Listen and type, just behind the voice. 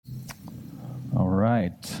All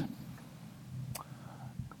right.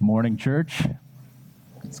 Good morning, church.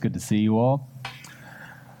 It's good to see you all.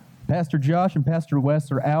 Pastor Josh and Pastor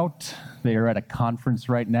Wes are out. They are at a conference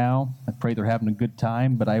right now. I pray they're having a good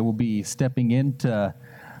time, but I will be stepping in to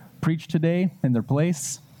preach today in their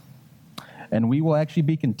place. And we will actually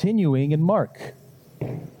be continuing in Mark.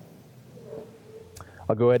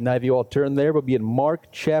 I'll go ahead and have you all turn there. We'll be in Mark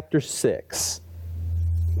chapter 6.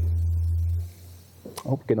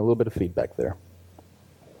 Oh, getting a little bit of feedback there.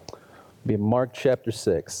 We'll be in Mark chapter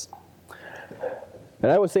 6.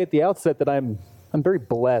 And I would say at the outset that I'm very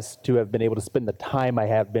blessed to have been able to spend the time I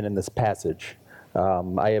have been in this passage.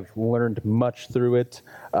 I have learned much through it.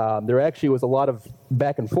 There actually was a lot of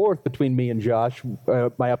back and forth between me and Josh,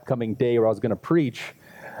 my upcoming day where I was going to preach,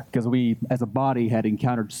 because we, as a body, had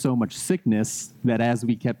encountered so much sickness that as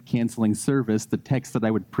we kept canceling service, the text that I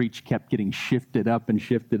would preach kept getting shifted up.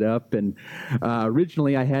 And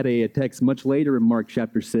originally I had a text much later in Mark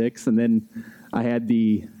chapter 6, and then I had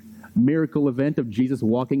the miracle event of Jesus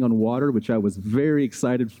walking on water, which I was very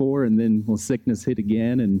excited for, and then sickness hit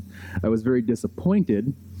again, and I was very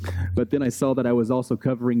disappointed. But then I saw that I was also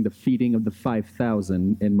covering the feeding of the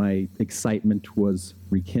 5,000, and my excitement was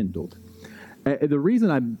rekindled. The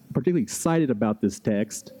reason I'm particularly excited about this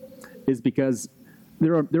text is because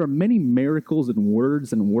there are many miracles and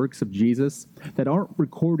words and works of Jesus that aren't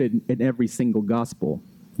recorded in every single gospel.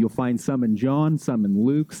 You'll find some in John, some in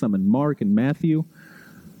Luke, some in Mark and Matthew.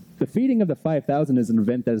 The feeding of the 5,000 is an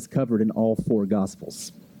event that is covered in all four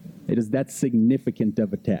Gospels. It is that significant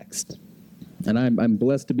of a text. And I'm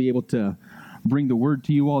blessed to be able to bring the word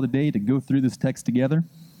to you all today to go through this text together.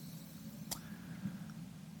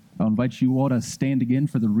 I'll invite you all to stand again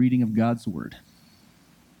for the reading of God's word.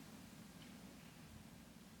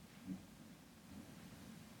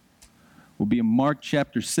 We'll be in Mark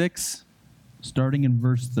chapter 6, starting in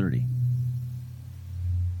verse 30.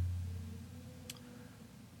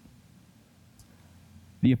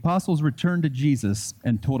 The apostles returned to Jesus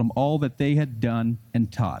and told him all that they had done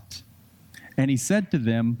and taught. And he said to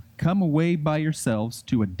them, "Come away by yourselves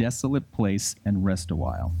to a desolate place and rest a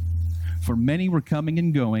while." For many were coming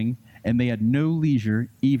and going, and they had no leisure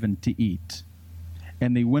even to eat.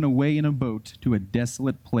 And they went away in a boat to a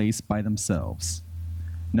desolate place by themselves.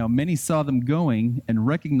 Now many saw them going, and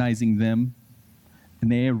recognizing them,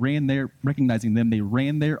 they ran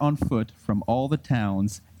there on foot from all the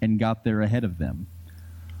towns and got there ahead of them.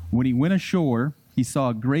 When he went ashore, he saw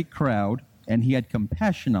a great crowd, and he had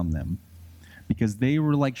compassion on them, because they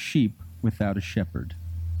were like sheep without a shepherd.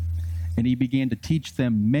 And he began to teach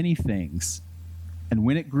them many things. And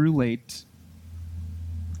when it grew late,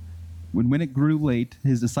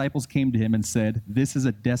 his disciples came to him and said, "This is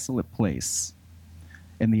a desolate place,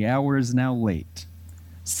 and the hour is now late.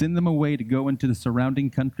 Send them away to go into the surrounding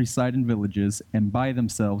countryside and villages and buy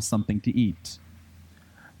themselves something to eat."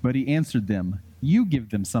 But he answered them, "You give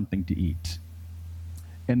them something to eat."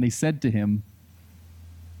 And they said to him,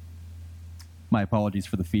 my apologies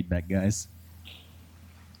for the feedback, guys.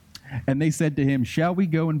 And they said to him, "Shall we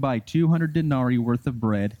go and buy 200 denarii worth of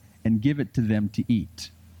bread and give it to them to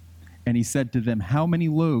eat?" And he said to them, "How many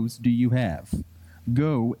loaves do you have?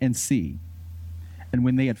 Go and see." And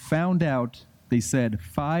when they had found out, they said,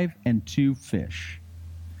 5 and 2 fish.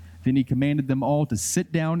 Then he commanded them all to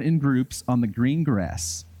sit down in groups on the green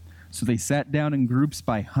grass. So they sat down in groups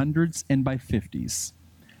by hundreds and by 50s.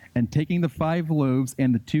 And taking the 5 loaves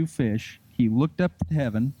and the 2 fish, he looked up to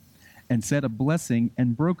heaven and said a blessing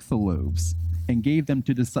and broke the loaves and gave them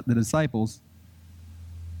to the disciples.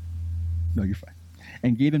 No, you're fine.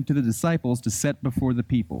 And gave them to the disciples to set before the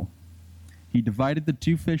people. He divided the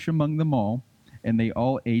 2 fish among them all, and they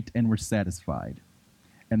all ate and were satisfied.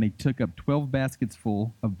 And they took up 12 baskets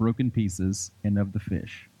full of broken pieces and of the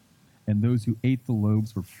fish. And those who ate the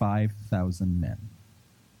loaves were 5,000 men.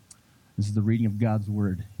 This is the reading of God's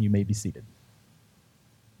word. You may be seated.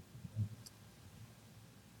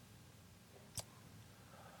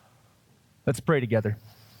 Let's pray together.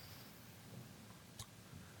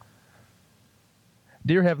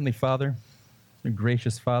 Dear Heavenly Father,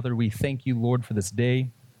 gracious Father, we thank you, Lord, for this day.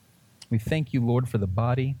 We thank you, Lord, for the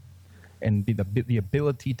body and the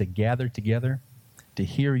ability to gather together, to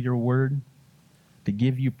hear your word, to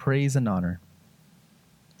give you praise and honor.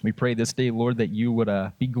 We pray this day, Lord, that you would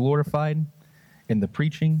be glorified in the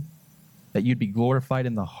preaching, that you'd be glorified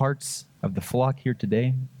in the hearts of the flock here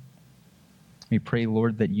today. We pray,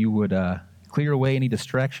 Lord, that you would clear away any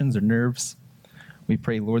distractions or nerves. We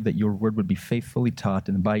pray, Lord, that your word would be faithfully taught,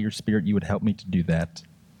 and by your Spirit you would help me to do that.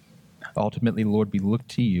 Ultimately, Lord, we look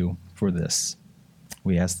to you for this.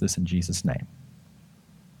 We ask this in Jesus' name.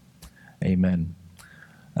 Amen.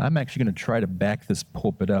 I'm actually going to try to back this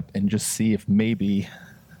pulpit up and just see if maybe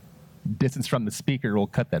distance from the speaker will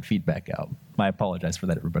cut that feedback out. I apologize for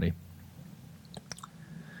that, everybody.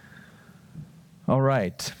 All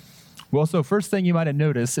right. Well, so first thing you might have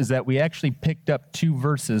noticed is that we actually picked up 2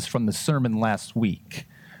 verses from the sermon last week.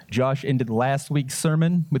 Josh ended last week's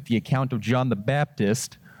sermon with the account of John the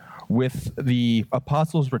Baptist, with the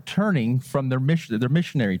apostles returning from their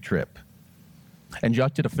missionary trip. And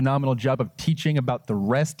Josh did a phenomenal job of teaching about the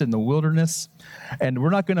rest in the wilderness. And we're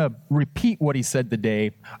not going to repeat what he said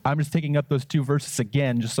today. I'm just taking up those 2 verses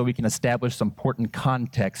again just so we can establish some important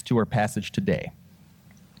context to our passage today.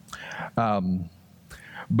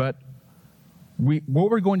 But what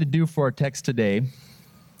we're going to do for our text today,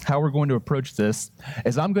 how we're going to approach this,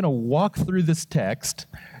 is I'm going to walk through this text,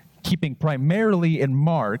 keeping primarily in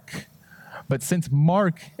Mark, but since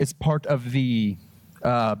Mark is part of the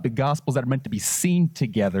Gospels that are meant to be seen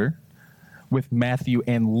together with Matthew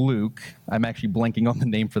and Luke, I'm actually blanking on the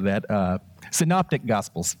name for that, Synoptic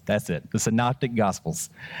Gospels, that's it, the Synoptic Gospels.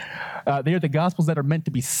 They are the Gospels that are meant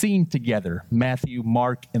to be seen together, Matthew,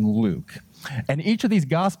 Mark, and Luke. And each of these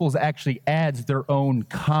Gospels actually adds their own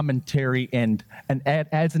commentary and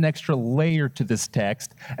adds an extra layer to this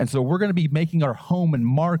text. And so we're going to be making our home in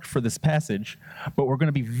Mark for this passage, but we're going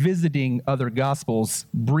to be visiting other Gospels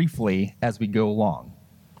briefly as we go along.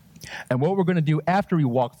 And what we're going to do after we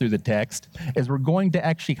walk through the text is we're going to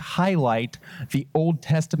actually highlight the Old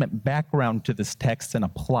Testament background to this text and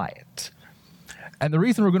apply it. And the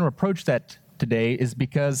reason we're going to approach that today is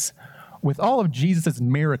because with all of Jesus'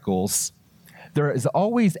 miracles, there is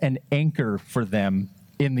always an anchor for them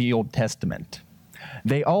in the Old Testament.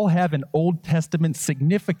 They all have an Old Testament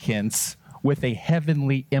significance with a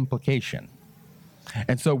heavenly implication.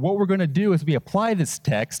 And so what we're going to do as we apply this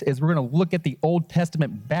text is we're going to look at the Old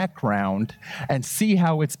Testament background and see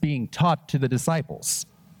how it's being taught to the disciples.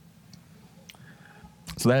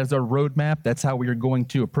 So that is our roadmap. That's how we are going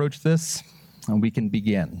to approach this, and we can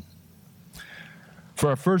begin. For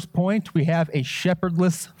our first point, we have a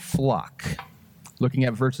shepherdless flock, looking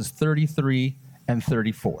at verses 33 and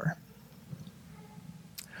 34.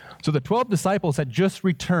 So the 12 disciples had just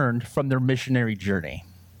returned from their missionary journey.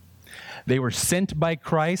 They were sent by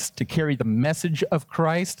Christ to carry the message of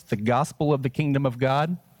Christ, the gospel of the kingdom of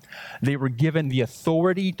God. They were given the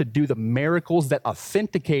authority to do the miracles that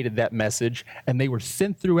authenticated that message, and they were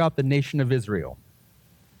sent throughout the nation of Israel.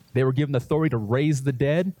 They were given the authority to raise the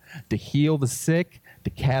dead, to heal the sick,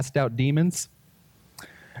 to cast out demons.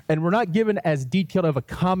 And we're not given as detailed of a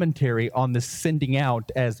commentary on this sending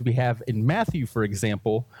out as we have in Matthew, for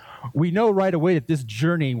example. We know right away that this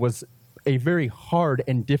journey was a very hard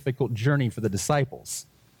and difficult journey for the disciples.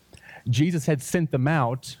 Jesus had sent them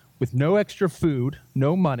out with no extra food,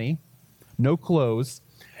 no money, no clothes,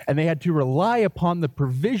 and they had to rely upon the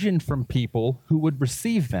provision from people who would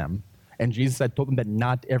receive them. And Jesus had told them that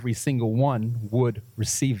not every single one would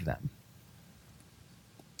receive them.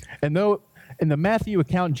 And though in the Matthew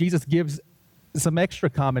account, Jesus gives some extra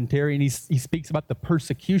commentary, and he speaks about the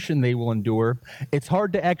persecution they will endure, it's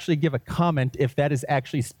hard to actually give a comment if that is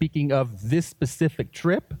actually speaking of this specific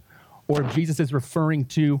trip or if Jesus is referring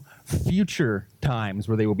to future times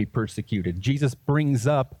where they will be persecuted. Jesus brings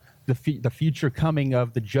up the future coming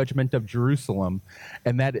of the judgment of Jerusalem,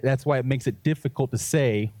 and that's why it makes it difficult to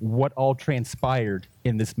say what all transpired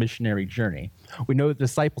in this missionary journey. We know the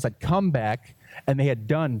disciples had come back, and they had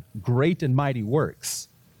done great and mighty works.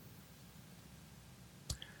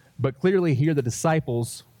 But clearly here the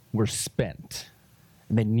disciples were spent,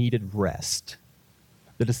 and they needed rest.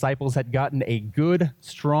 The disciples had gotten a good,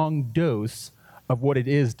 strong dose of what it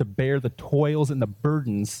is to bear the toils and the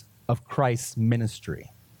burdens of Christ's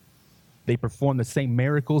ministry. They performed the same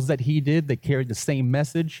miracles that he did. They carried the same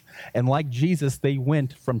message. And like Jesus, they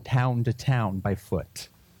went from town to town by foot,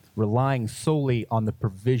 relying solely on the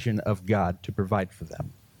provision of God to provide for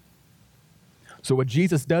them. So what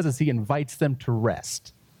Jesus does is he invites them to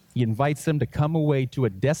rest. He invites them to come away to a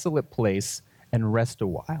desolate place and rest a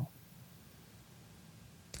while.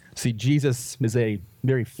 See, Jesus is a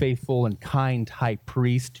very faithful and kind high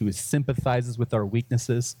priest who sympathizes with our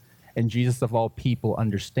weaknesses, and Jesus of all people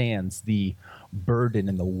understands the burden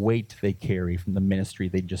and the weight they carry from the ministry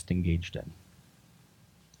they just engaged in.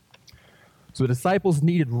 So the disciples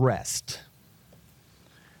needed rest.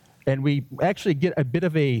 And we actually get a bit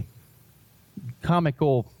of a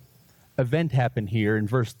comical event happen here in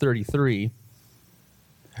verse 33.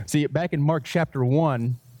 See, back in Mark chapter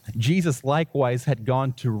 1, Jesus likewise had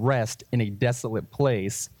gone to rest in a desolate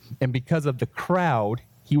place, and because of the crowd,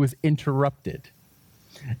 he was interrupted.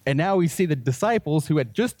 And now we see the disciples who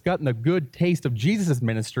had just gotten a good taste of Jesus'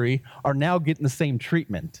 ministry are now getting the same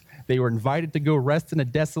treatment. They were invited to go rest in a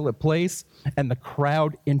desolate place, and the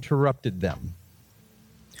crowd interrupted them.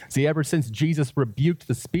 See, ever since Jesus rebuked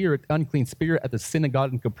the unclean spirit at the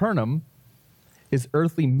synagogue in Capernaum, his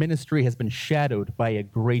earthly ministry has been shadowed by a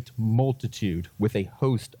great multitude with a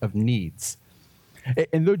host of needs.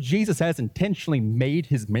 And though Jesus has intentionally made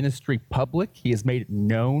his ministry public, he has made it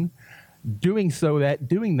known, doing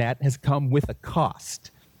that has come with a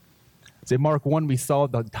cost. So in Mark 1, we saw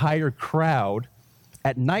the entire crowd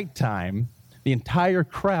at nighttime. The entire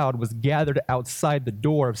crowd was gathered outside the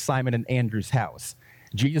door of Simon and Andrew's house.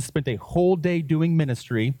 Jesus spent a whole day doing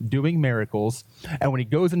ministry, doing miracles, and when he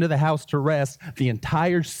goes into the house to rest, the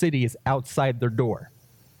entire city is outside their door.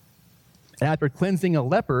 And after cleansing a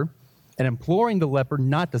leper and imploring the leper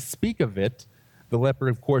not to speak of it, the leper,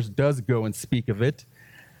 of course, does go and speak of it.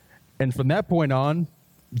 And from that point on,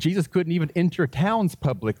 Jesus couldn't even enter towns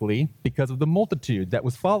publicly because of the multitude that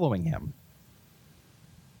was following him.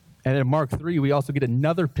 And in Mark 3, we also get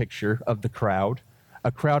another picture of the crowd,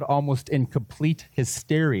 a crowd almost in complete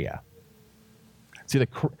hysteria. See,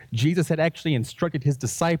 Jesus had actually instructed his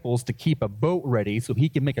disciples to keep a boat ready so he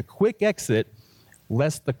can make a quick exit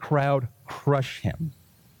lest the crowd crush him.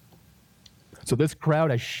 So this crowd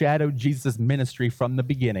has shadowed Jesus' ministry from the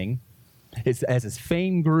beginning. As his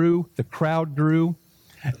fame grew, the crowd grew,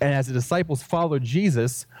 and as the disciples followed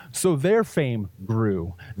Jesus, so their fame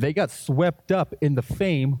grew. They got swept up in the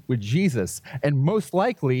fame with Jesus, and most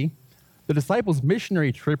likely, the disciples'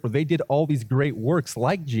 missionary trip where they did all these great works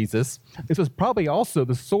like Jesus, this was probably also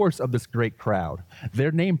the source of this great crowd.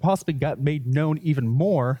 Their name possibly got made known even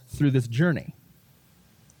more through this journey.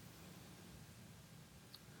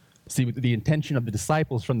 See, the intention of the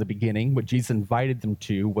disciples from the beginning, what Jesus invited them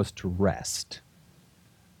to, was to rest.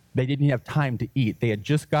 They didn't have time to eat. They had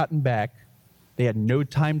just gotten back. They had no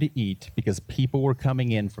time to eat because people were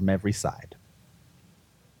coming in from every side.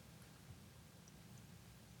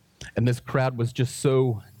 And this crowd was just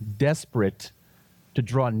so desperate to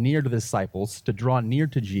draw near to the disciples, to draw near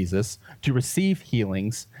to Jesus, to receive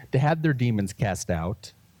healings, to have their demons cast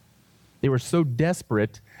out. They were so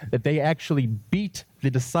desperate that they actually beat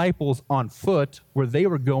the disciples on foot where they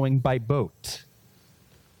were going by boat.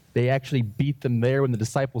 They actually beat them there when the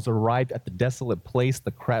disciples arrived at the desolate place.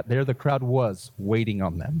 The crowd was waiting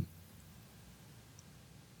on them.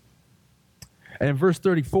 And in verse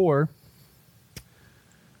 34,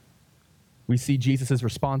 we see Jesus'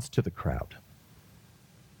 response to the crowd.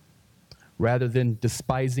 Rather than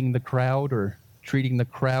despising the crowd or treating the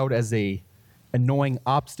crowd as a annoying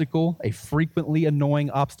obstacle, a frequently annoying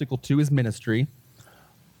obstacle to his ministry,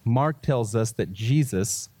 Mark tells us that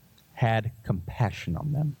Jesus had compassion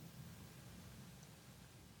on them.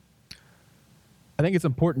 I think it's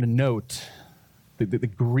important to note the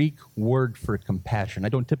Greek word for compassion. I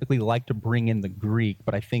don't typically like to bring in the Greek,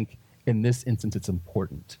 but I think in this instance it's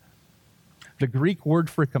important. The Greek word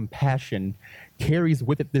for compassion carries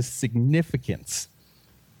with it this significance.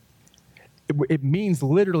 It means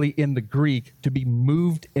literally in the Greek to be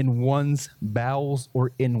moved in one's bowels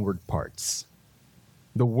or inward parts.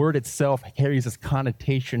 The word itself carries this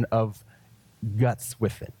connotation of guts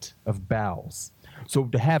with it, of bowels. So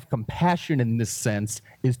to have compassion in this sense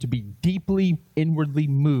is to be deeply inwardly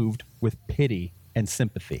moved with pity and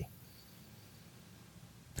sympathy.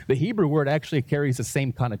 The Hebrew word actually carries the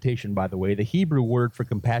same connotation, by the way. The Hebrew word for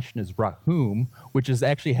compassion is rahum, which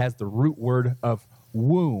actually has the root word of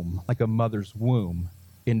womb, like a mother's womb,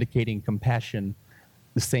 indicating compassion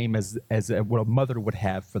the same as what a mother would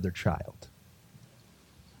have for their child.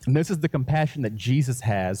 And this is the compassion that Jesus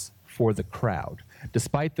has for the crowd.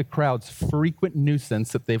 Despite the crowd's frequent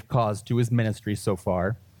nuisance that they've caused to his ministry so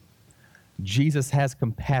far, Jesus has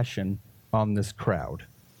compassion on this crowd.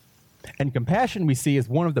 And compassion, we see, is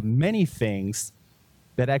one of the many things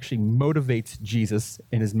that actually motivates Jesus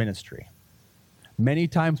in his ministry. Many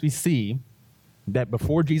times we see that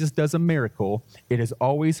before Jesus does a miracle, it is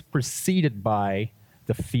always preceded by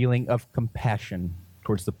the feeling of compassion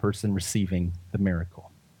towards the person receiving the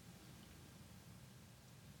miracle.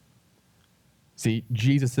 See,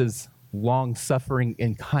 Jesus' long-suffering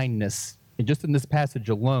and kindness, and just in this passage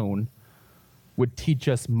alone, would teach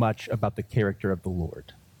us much about the character of the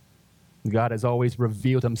Lord. God has always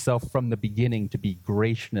revealed himself from the beginning to be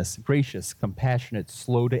gracious, compassionate,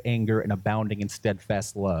 slow to anger, and abounding in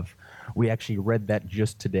steadfast love. We actually read that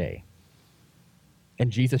just today.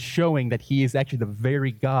 And Jesus showing that he is actually the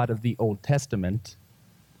very God of the Old Testament,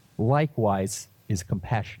 likewise is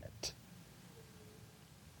compassionate.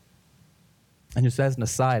 And just as an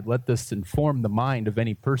aside, let this inform the mind of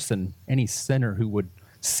any person, any sinner who would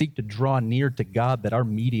seek to draw near to God, that our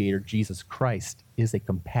mediator, Jesus Christ, is a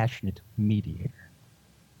compassionate mediator.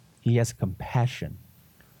 He has compassion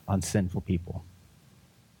on sinful people.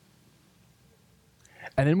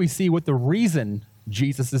 And then we see what the reason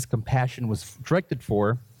Jesus' compassion was directed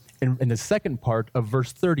for in the second part of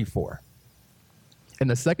verse 34. In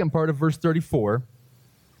the second part of verse 34,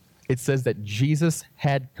 it says that Jesus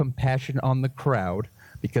had compassion on the crowd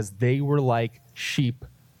because they were like sheep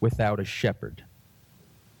without a shepherd.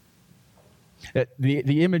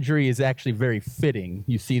 The imagery is actually very fitting.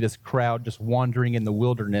 You see this crowd just wandering in the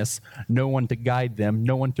wilderness, no one to guide them,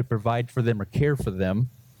 no one to provide for them or care for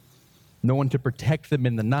them, no one to protect them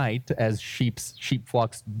in the night, as sheep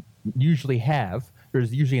flocks usually have.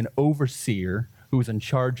 There's usually an overseer who is in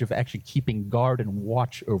charge of actually keeping guard and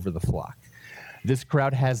watch over the flock. This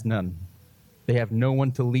crowd has none. They have no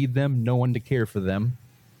one to lead them, no one to care for them.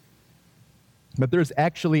 But there's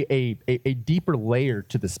actually a deeper layer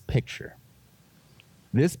to this picture.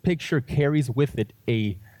 This picture carries with it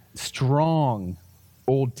a strong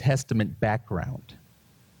Old Testament background.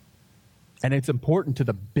 And it's important to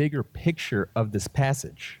the bigger picture of this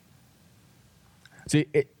passage. See,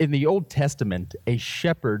 in the Old Testament, a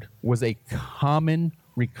shepherd was a common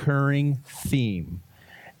recurring theme.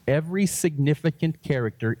 Every significant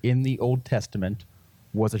character in the Old Testament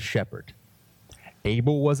was a shepherd.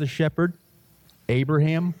 Abel was a shepherd.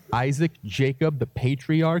 Abraham, Isaac, Jacob, the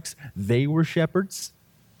patriarchs, they were shepherds.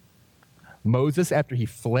 Moses, after he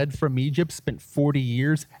fled from Egypt, spent 40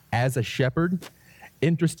 years as a shepherd.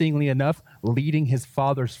 Interestingly enough, leading his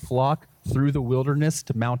father's flock through the wilderness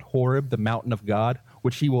to Mount Horeb, the mountain of God,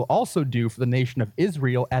 which he will also do for the nation of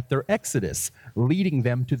Israel at their exodus, leading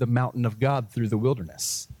them to the mountain of God through the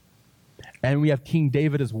wilderness. And we have King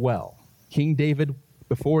David as well. King David,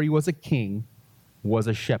 before he was a king, was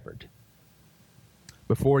a shepherd.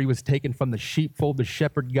 Before he was taken from the sheepfold to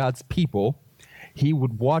shepherd God's people, he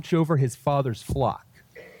would watch over his father's flock.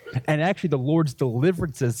 And actually, the Lord's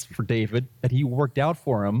deliverances for David that he worked out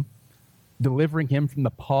for him, delivering him from the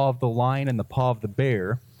paw of the lion and the paw of the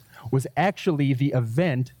bear, was actually the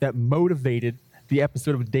event that motivated the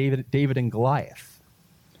episode of David and Goliath.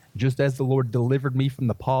 Just as the Lord delivered me from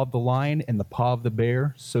the paw of the lion and the paw of the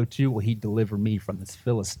bear, so too will he deliver me from this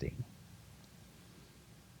Philistine.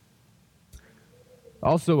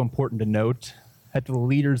 Also important to note that the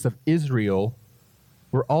leaders of Israel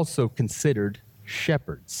were also considered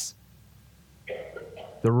shepherds.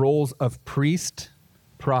 The roles of priest,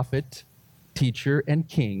 prophet, teacher, and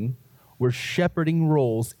king were shepherding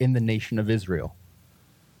roles in the nation of Israel.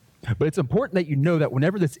 But it's important that you know that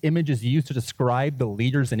whenever this image is used to describe the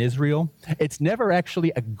leaders in Israel, it's never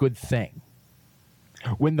actually a good thing.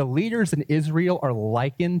 When the leaders in Israel are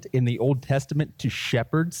likened in the Old Testament to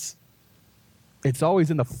shepherds, it's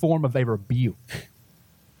always in the form of a rebuke.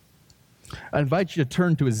 I invite you to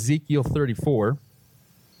turn to Ezekiel 34.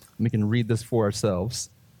 We can read this for ourselves.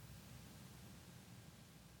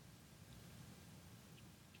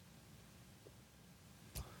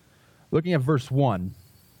 Looking at verse 1.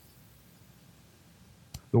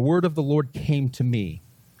 The word of the Lord came to me.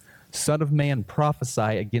 Son of man,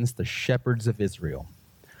 prophesy against the shepherds of Israel.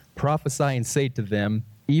 Prophesy and say to them,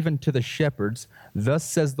 even to the shepherds, thus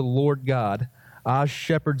says the Lord God, ah,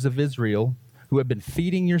 shepherds of Israel, who have been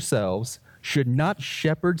feeding yourselves, should not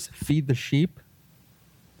shepherds feed the sheep?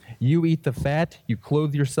 You eat the fat, you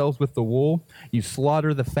clothe yourselves with the wool, you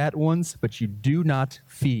slaughter the fat ones, but you do not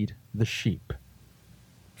feed the sheep.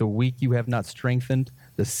 The weak you have not strengthened,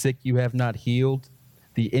 the sick you have not healed,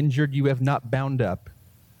 the injured you have not bound up,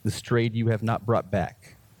 the strayed you have not brought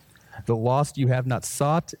back. The lost you have not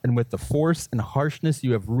sought, and with the force and harshness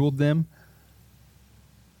you have ruled them.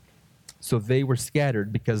 So they were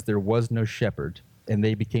scattered because there was no shepherd, and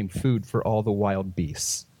they became food for all the wild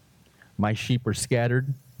beasts. My sheep were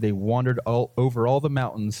scattered. They wandered over all the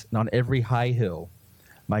mountains and on every high hill.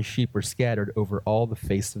 My sheep were scattered over all the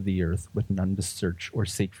face of the earth, with none to search or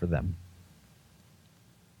seek for them.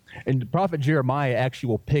 And the prophet Jeremiah actually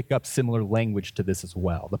will pick up similar language to this as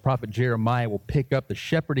well. The prophet Jeremiah will pick up the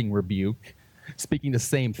shepherding rebuke, speaking the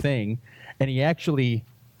same thing, and he actually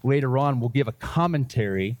later on will give a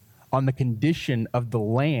commentary on the condition of the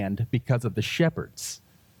land because of the shepherds.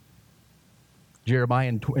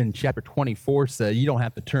 Jeremiah in chapter 24 said, you don't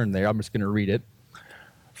have to turn there, I'm just going to read it.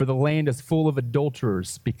 For the land is full of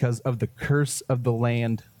adulterers because of the curse of the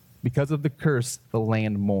land. Because of the curse, the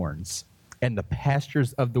land mourns, and the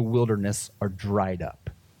pastures of the wilderness are dried up.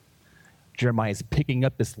 Jeremiah is picking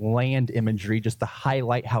up this land imagery just to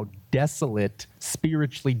highlight how desolate,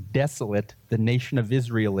 spiritually desolate, the nation of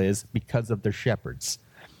Israel is because of their shepherds.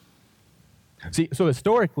 See, so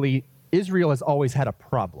historically, Israel has always had a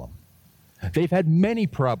problem. They've had many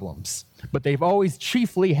problems, but they've always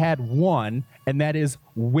chiefly had one, and that is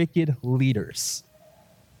wicked leaders.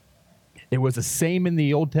 It was the same in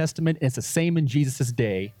the Old Testament, and it's the same in Jesus'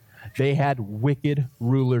 day. They had wicked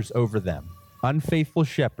rulers over them, unfaithful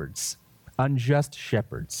shepherds, unjust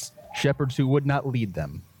shepherds, shepherds who would not lead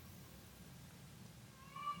them.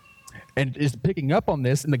 And just picking up on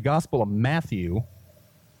this in the Gospel of Matthew,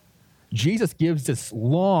 Jesus gives this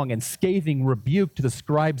long and scathing rebuke to the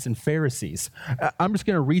scribes and Pharisees. I'm just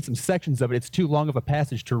going to read some sections of it. It's too long of a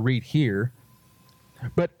passage to read here.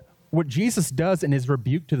 But what Jesus does in his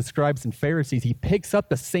rebuke to the scribes and Pharisees, he picks up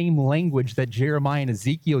the same language that Jeremiah and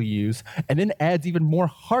Ezekiel use and then adds even more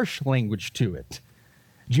harsh language to it.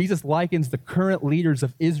 Jesus likens the current leaders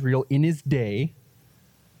of Israel in his day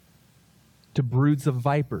to broods of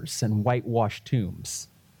vipers and whitewashed tombs.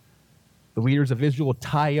 The leaders of Israel will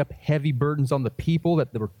tie up heavy burdens on the people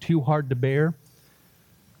that were too hard to bear,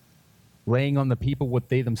 laying on the people what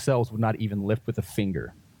they themselves would not even lift with a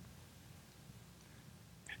finger.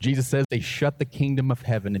 Jesus says they shut the kingdom of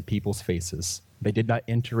heaven in people's faces. They did not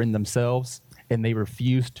enter in themselves, and they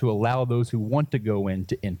refused to allow those who want to go in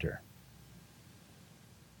to enter.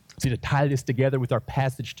 See, to tie this together with our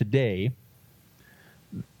passage today,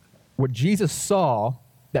 what Jesus saw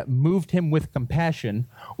that moved him with compassion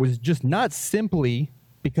was just not simply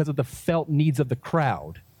because of the felt needs of the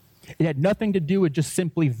crowd. It had nothing to do with just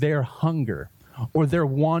simply their hunger or their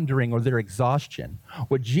wandering or their exhaustion.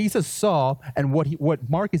 What Jesus saw and what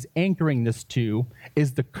Mark is anchoring this to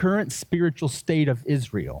is the current spiritual state of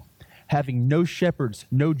Israel, having no shepherds,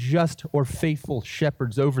 no just or faithful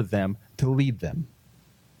shepherds over them to lead them.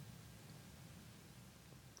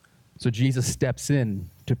 So Jesus steps in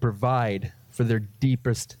to provide for their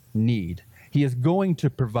deepest need. He is going to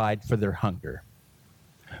provide for their hunger.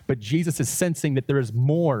 But Jesus is sensing that there is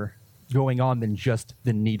more going on than just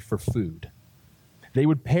the need for food. They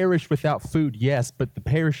would perish without food, yes, but the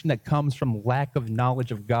perishing that comes from lack of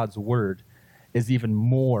knowledge of God's word is even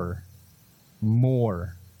more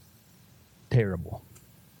terrible.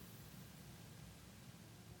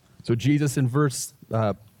 So Jesus in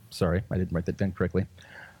sorry, I didn't write that down correctly.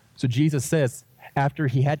 So Jesus says, after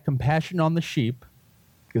he had compassion on the sheep,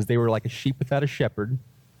 because they were like a sheep without a shepherd,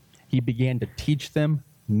 he began to teach them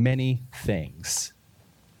many things.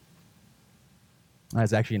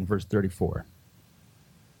 That's actually in verse 34.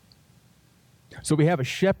 So we have a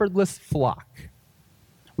shepherdless flock.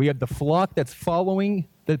 We have the flock that's following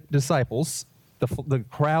the disciples, the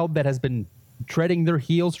crowd that has been treading their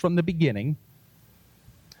heels from the beginning.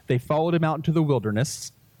 They followed him out into the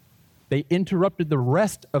wilderness. They interrupted the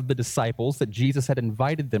rest of the disciples that Jesus had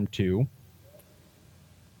invited them to.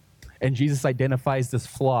 And Jesus identifies this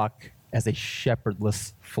flock as a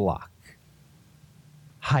shepherdless flock,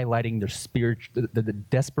 highlighting the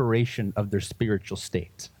desperation of their spiritual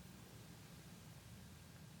state.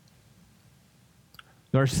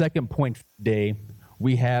 In our second point for today,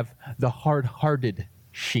 we have the hard-hearted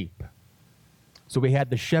sheep. So we had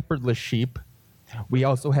the shepherdless sheep. We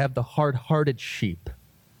also have the hard-hearted sheep.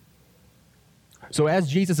 So as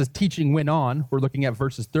Jesus' teaching went on, we're looking at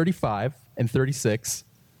verses 35 and 36.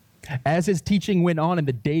 As his teaching went on and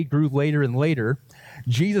the day grew later and later,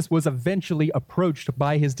 Jesus was eventually approached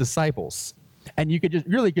by his disciples. And you could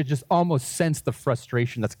just almost sense the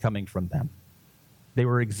frustration that's coming from them. They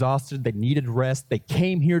were exhausted. They needed rest. They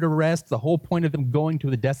came here to rest. The whole point of them going to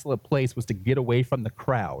the desolate place was to get away from the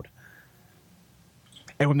crowd.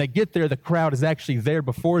 And when they get there, the crowd is actually there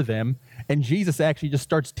before them, and Jesus actually just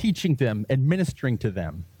starts teaching them and ministering to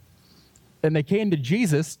them. And they came to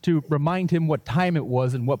Jesus to remind him what time it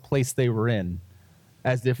was and what place they were in,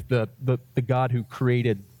 as if the God who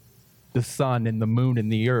created the sun and the moon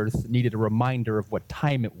and the earth needed a reminder of what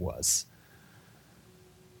time it was.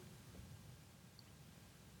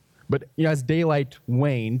 But as daylight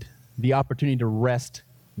waned, the opportunity to rest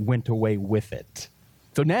went away with it.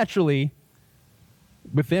 So naturally,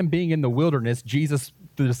 with them being in the wilderness, the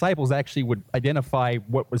disciples actually would identify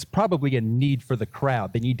what was probably a need for the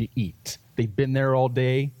crowd. They need to eat. They've been there all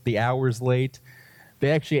day, the hour's late.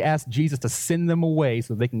 They actually asked Jesus to send them away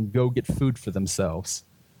so they can go get food for themselves.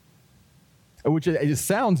 Which it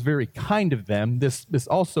sounds very kind of them. This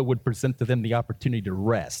also would present to them the opportunity to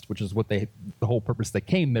rest, which is what the whole purpose they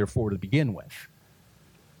came there for to begin with.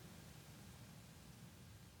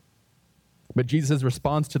 But Jesus'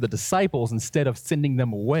 response to the disciples, instead of sending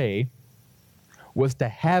them away, was to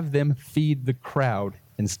have them feed the crowd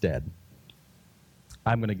instead.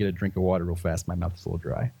 I'm going to get a drink of water real fast. My mouth is a little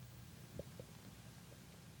dry.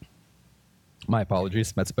 My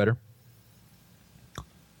apologies. That's better.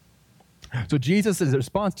 So Jesus'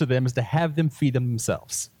 response to them is to have them feed them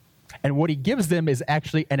themselves. And what he gives them is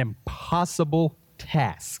actually an impossible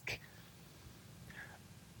task.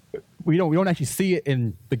 We don't actually see it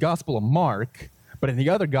in the Gospel of Mark, but in the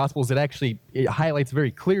other Gospels, it highlights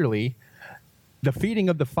very clearly the feeding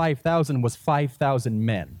of the 5,000 was 5,000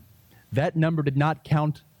 men. That number did not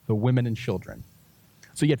count the women and children.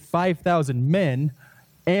 So you had 5,000 men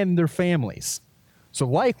and their families. So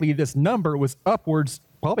likely this number was upwards,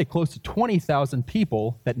 probably close to 20,000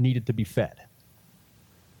 people that needed to be fed.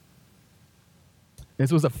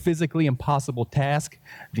 This was a physically impossible task.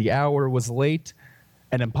 The hour was late,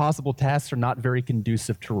 and impossible tasks are not very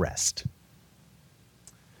conducive to rest.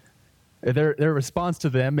 Their response to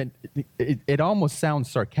them, and it almost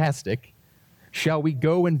sounds sarcastic, shall we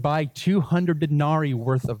go and buy 200 denarii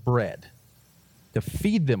worth of bread to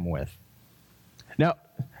feed them with? Now,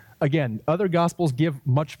 again, other Gospels give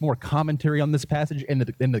much more commentary on this passage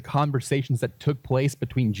in the conversations that took place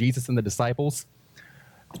between Jesus and the disciples.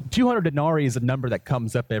 200 denarii is a number that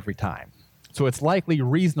comes up every time. So it's likely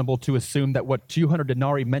reasonable to assume that what 200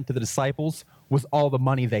 denarii meant to the disciples was all the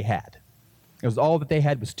money they had. It was all that they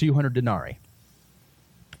had was 200 denarii.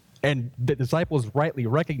 And the disciples rightly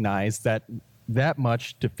recognized that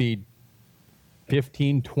much to feed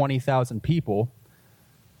 15, 20,000 people,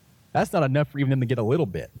 that's not enough for even them to get a little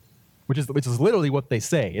bit, which is literally what they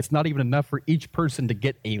say. It's not even enough for each person to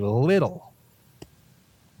get a little.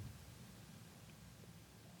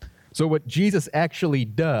 So what Jesus actually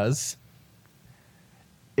does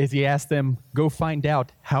is he asks them, go find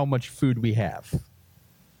out how much food we have.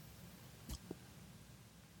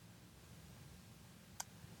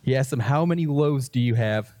 He asks them, how many loaves do you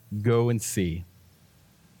have? Go and see.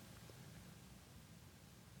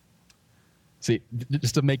 See,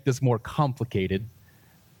 just to make this more complicated,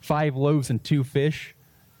 5 loaves and 2 fish,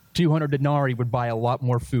 200 denarii would buy a lot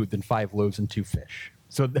more food than 5 loaves and 2 fish.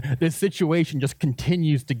 So this situation just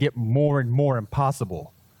continues to get more and more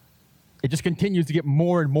impossible. It just continues to get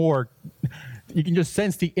more and more. You can just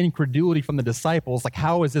sense the incredulity from the disciples, like,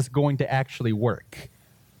 how is this going to actually work?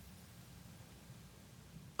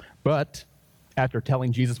 But after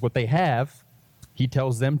telling Jesus what they have, he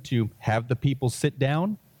tells them to have the people sit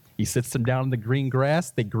down. He sits them down in the green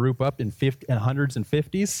grass. They group up in hundreds and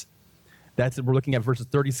fifties. We're looking at verses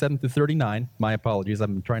 37 through 39. My apologies.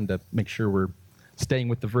 I'm trying to make sure we're staying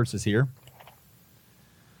with the verses here.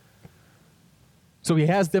 So he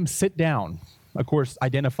has them sit down, of course,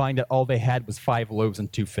 identifying that all they had was 5 loaves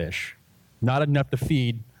and 2 fish. Not enough to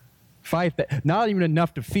feed not even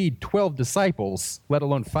enough to feed 12 disciples, let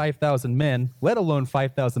alone 5,000 men, let alone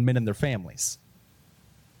 5,000 men and their families.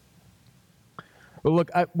 But look,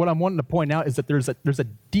 what I'm wanting to point out is that there's a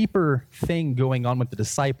deeper thing going on with the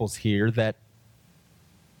disciples here that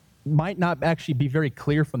might not actually be very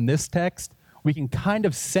clear from this text. We can kind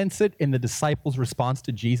of sense it in the disciples' response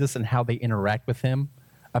to Jesus and how they interact with him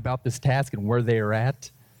about this task and where they are at.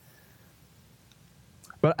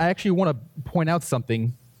 But I actually want to point out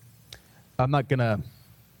something. I'm not going to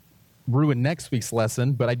ruin next week's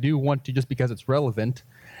lesson, but I do want to, just because it's relevant.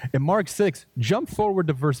 In Mark 6, jump forward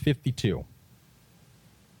to verse 52.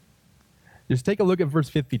 Just take a look at verse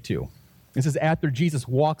 52. This is after Jesus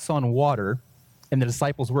walks on water, and the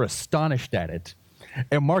disciples were astonished at it.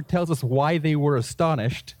 And Mark tells us why they were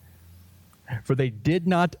astonished. For they did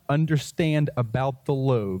not understand about the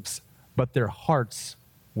loaves, but their hearts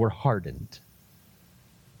were hardened.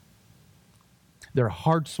 Their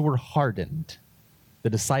hearts were hardened. The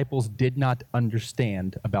disciples did not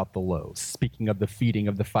understand about the loaves, speaking of the feeding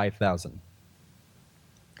of the 5,000.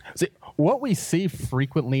 See, what we see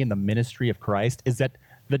frequently in the ministry of Christ is that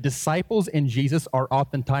the disciples and Jesus are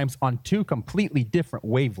oftentimes on 2 completely different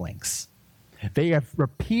wavelengths. They have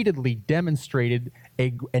repeatedly demonstrated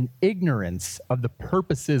an ignorance of the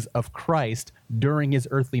purposes of Christ during his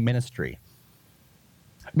earthly ministry.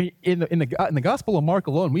 I mean, in the Gospel of Mark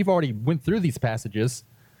alone, we've already went through these passages.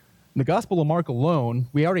 In the Gospel of Mark alone,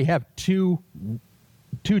 we already have two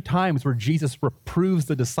times where Jesus reproves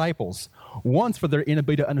the disciples. Once for their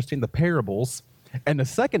inability to understand the parables, and the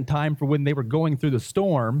second time for when they were going through the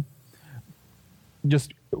storm,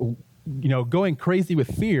 just going crazy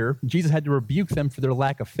with fear. Jesus had to rebuke them for their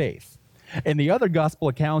lack of faith. In the other gospel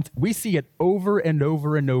accounts, we see it over and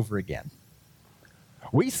over and over again.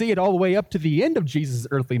 We see it all the way up to the end of Jesus'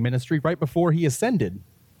 earthly ministry, right before he ascended.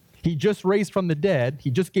 He just raised from the dead. He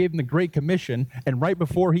just gave them the Great Commission. And right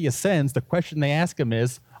before he ascends, the question they ask him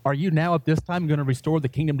is, are you now at this time going to restore the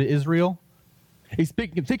kingdom to Israel? He's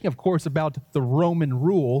thinking, of course, about the Roman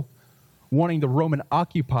rule, wanting the Roman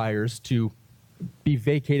occupiers to be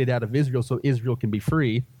vacated out of Israel so Israel can be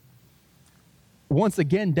free. once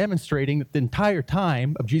again demonstrating that the entire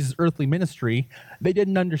time of Jesus' earthly ministry, they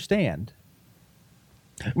didn't understand.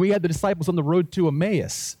 We had the disciples on the road to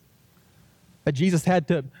Emmaus, that Jesus had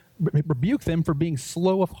to rebuke them for being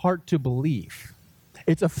slow of heart to believe.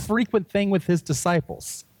 It's a frequent thing with his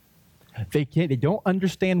disciples. They don't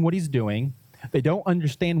understand what he's doing. They don't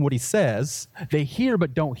understand what he says. They hear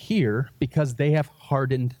but don't hear because they have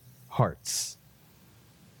hardened hearts.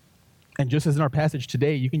 And just as in our passage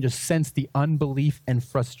today, you can just sense the unbelief and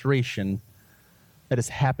frustration that is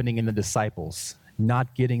happening in the disciples,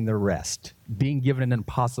 not getting their rest, being given an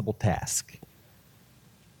impossible task.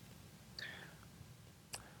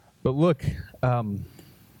 But look,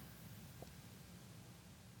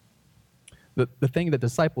 the thing that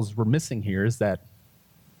disciples were missing here is that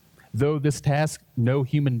though this task no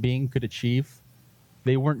human being could achieve,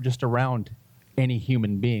 they weren't just around any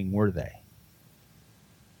human being, were they?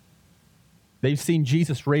 They've seen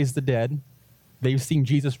Jesus raise the dead. They've seen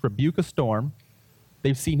Jesus rebuke a storm.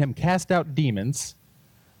 They've seen him cast out demons.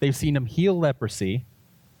 They've seen him heal leprosy.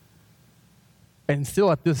 And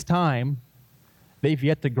still at this time, they've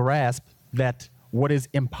yet to grasp that what is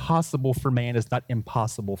impossible for man is not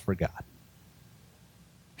impossible for God.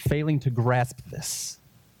 Failing to grasp this.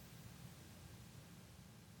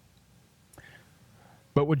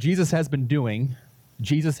 But what Jesus has been doing,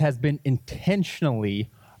 Jesus has been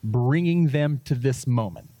intentionally bringing them to this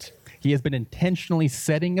moment. He has been intentionally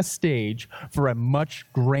setting a stage for a much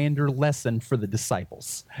grander lesson for the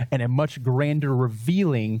disciples and a much grander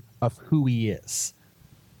revealing of who he is.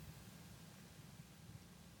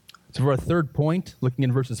 So for our third point, looking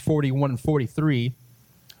in verses 41 and 43,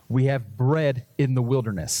 we have bread in the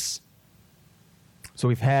wilderness. So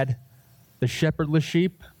we've had the shepherdless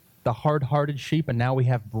sheep, the hard-hearted sheep, and now we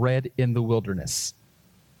have bread in the wilderness.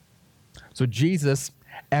 So Jesus,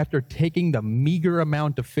 after taking the meager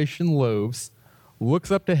amount of fish and loaves,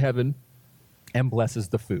 looks up to heaven and blesses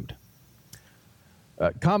the food.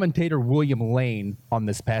 Commentator William Lane on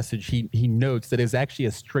this passage, he notes that it's actually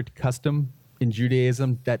a strict custom in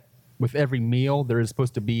Judaism that with every meal there is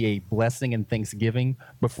supposed to be a blessing and thanksgiving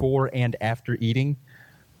before and after eating.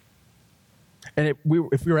 And if we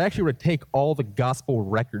were actually to take all the gospel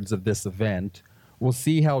records of this event, we'll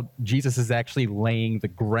see how Jesus is actually laying the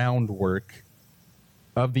groundwork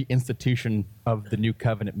of the institution of the new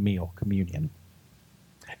covenant meal, communion.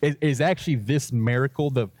 It is actually this miracle,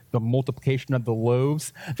 the multiplication of the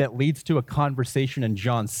loaves, that leads to a conversation in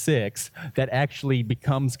John 6 that actually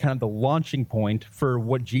becomes kind of the launching point for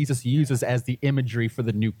what Jesus uses as the imagery for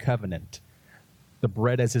the new covenant. The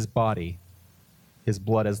bread as his body, his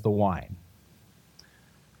blood as the wine.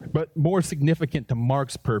 But more significant to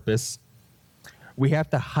Mark's purpose, we have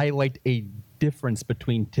to highlight a difference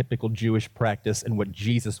between typical Jewish practice and what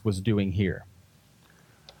Jesus was doing here.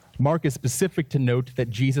 Mark is specific to note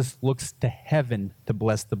that Jesus looks to heaven to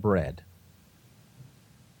bless the bread.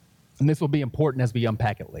 And this will be important as we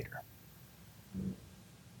unpack it later.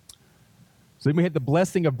 So then we had the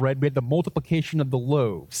blessing of bread, we had the multiplication of the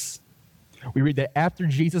loaves. We read that after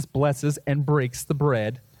Jesus blesses and breaks the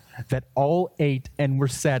bread, that all ate and were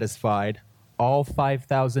satisfied, all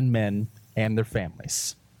 5,000 men and their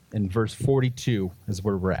families. In verse 42 is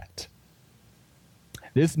where we're at.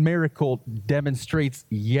 This miracle demonstrates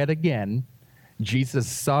yet again Jesus'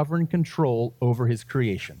 sovereign control over his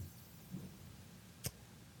creation.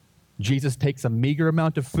 Jesus takes a meager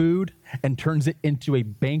amount of food and turns it into a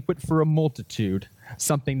banquet for a multitude,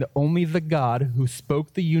 something that only the God who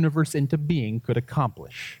spoke the universe into being could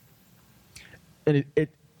accomplish. And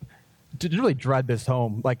to really drive this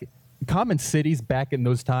home, like common cities back in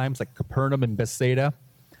those times, like Capernaum and Bethsaida,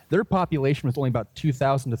 their population was only about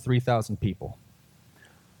 2,000 to 3,000 people.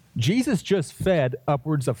 Jesus just fed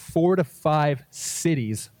upwards of 4 to 5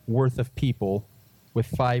 cities worth of people with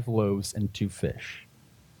 5 loaves and 2 fish.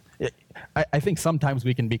 I think sometimes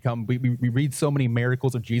we can become, we read so many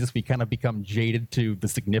miracles of Jesus, we kind of become jaded to the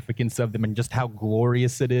significance of them and just how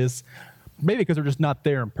glorious it is. Maybe because we're just not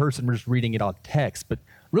there in person, we're just reading it on text. But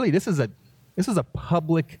really, this is a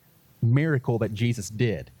public miracle that Jesus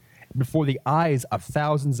did before the eyes of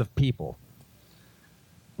thousands of people.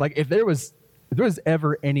 Like if there was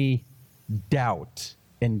ever any doubt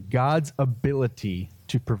in God's ability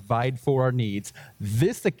to provide for our needs,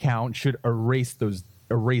 this account should erase those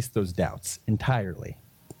doubts entirely.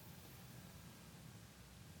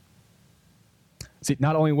 See,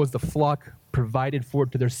 not only was the flock provided for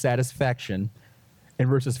to their satisfaction, in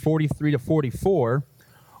verses 43 to 44,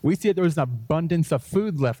 we see that there was an abundance of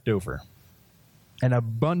food left over. An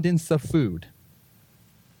abundance of food.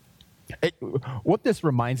 What this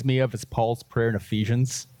reminds me of is Paul's prayer in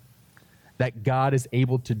Ephesians, that God is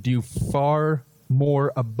able to do far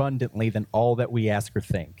more abundantly than all that we ask or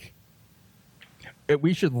think.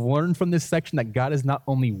 We should learn from this section that God is not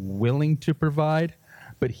only willing to provide,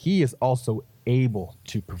 but he is also able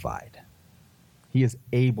to provide. He is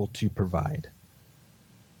able to provide.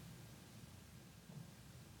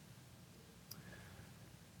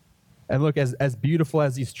 And look, as beautiful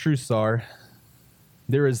as these truths are,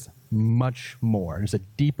 there is much more. There's a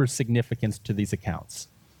deeper significance to these accounts.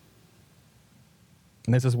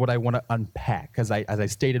 And this is what I want to unpack. As I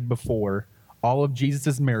stated before, all of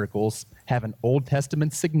Jesus' miracles have an Old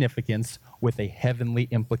Testament significance with a heavenly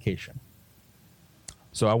implication.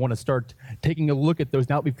 So I want to start taking a look at those.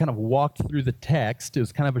 Now that we've kind of walked through the text, it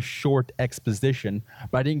was kind of a short exposition,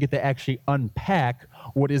 but I didn't get to actually unpack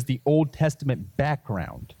what is the Old Testament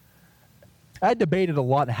background. I debated a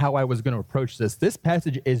lot how I was going to approach this. This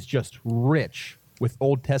passage is just rich with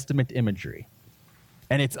Old Testament imagery.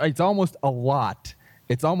 And it's almost a lot.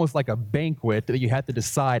 It's almost like a banquet that you have to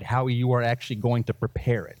decide how you are actually going to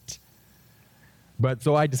prepare it. But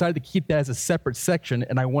so I decided to keep that as a separate section,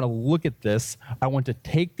 and I want to look at this. I want to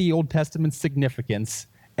take the Old Testament significance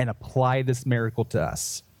and apply this miracle to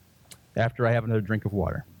us after I have another drink of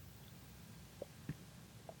water.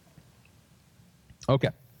 Okay.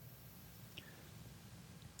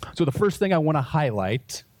 So the first thing I want to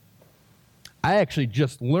highlight, I actually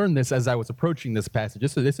just learned this as I was approaching this passage.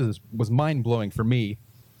 Was mind-blowing for me,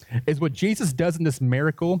 is what Jesus does in this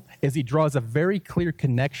miracle is he draws a very clear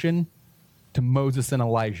connection to Moses and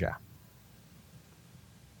Elijah.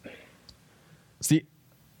 See,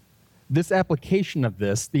 the application of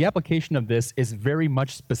this is very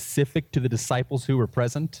much specific to the disciples who were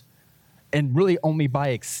present, and really only by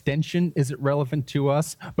extension is it relevant to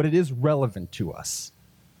us, but it is relevant to us.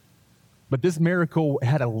 But this miracle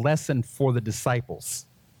had a lesson for the disciples.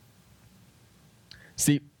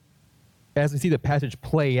 See, as we see the passage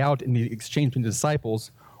play out in the exchange between the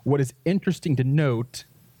disciples, what is interesting to note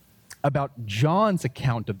about John's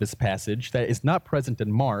account of this passage that is not present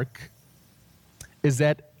in Mark is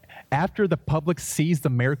that after the public sees the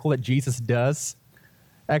miracle that Jesus does,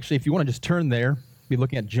 actually, if you want to just turn there, be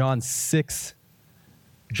looking at John chapter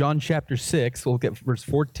 6, we'll look at verse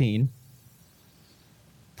 14.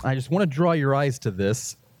 I just want to draw your eyes to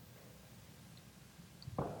this.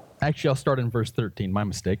 Actually, I'll start in verse 13, my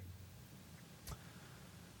mistake.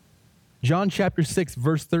 John chapter 6,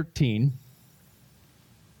 verse 13.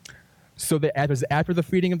 So that it was after the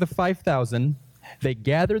feeding of the 5,000, they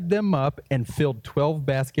gathered them up and filled 12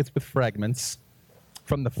 baskets with fragments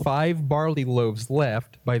from the 5 barley loaves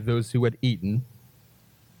left by those who had eaten.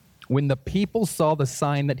 When the people saw the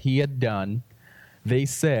sign that he had done, they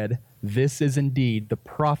said, "This is indeed the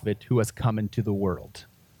prophet who has come into the world."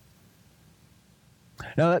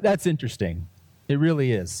 Now that's interesting. It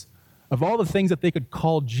really is. Of all the things that they could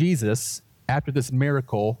call Jesus after this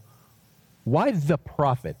miracle, why the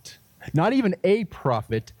prophet? Not even a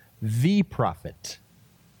prophet, the prophet.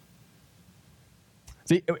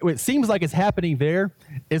 See, what seems like is happening there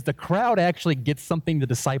is the crowd actually gets something the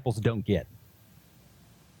disciples don't get.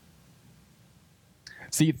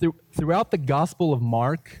 See, throughout the Gospel of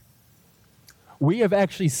Mark, we have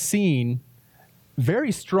actually seen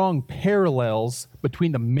very strong parallels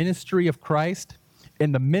between the ministry of Christ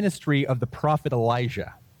and the ministry of the prophet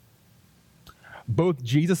Elijah. Both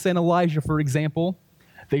Jesus and Elijah, for example,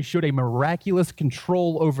 they showed a miraculous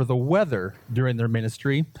control over the weather during their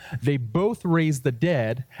ministry. They both raised the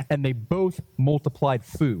dead, and they both multiplied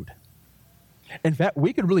food. In fact,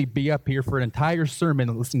 we could really be up here for an entire sermon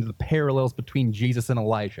and listen to the parallels between Jesus and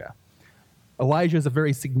Elijah. Elijah is a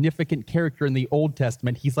very significant character in the Old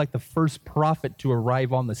Testament. He's like the first prophet to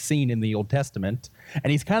arrive on the scene in the Old Testament,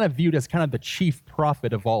 and he's kind of viewed as kind of the chief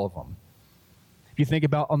prophet of all of them. If you think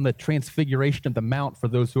about on the Transfiguration of the Mount, for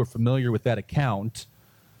those who are familiar with that account,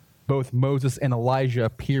 both Moses and Elijah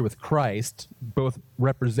appear with Christ, both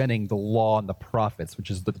representing the law and the prophets, which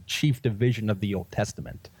is the chief division of the Old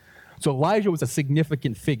Testament. So Elijah was a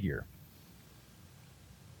significant figure.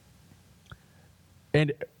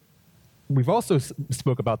 And we've also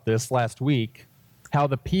spoke about this last week, how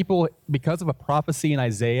the people, because of a prophecy in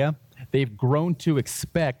Isaiah, they've grown to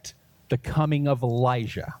expect the coming of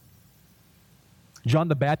Elijah. John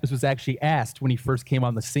the Baptist was actually asked when he first came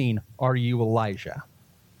on the scene, "Are you Elijah?"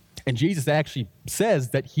 And Jesus actually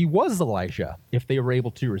says that he was Elijah if they were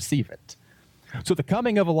able to receive it. So the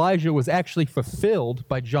coming of Elijah was actually fulfilled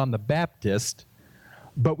by John the Baptist,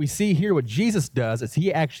 but we see here what Jesus does is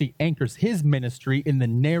he actually anchors his ministry in the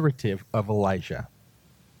narrative of Elijah.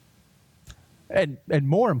 And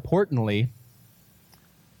more importantly,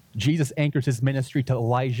 Jesus anchors his ministry to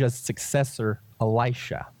Elijah's successor,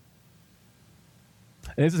 Elisha.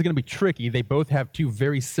 And this is going to be tricky. They both have two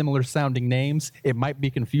very similar sounding names. It might be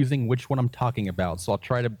confusing which one I'm talking about, so I'll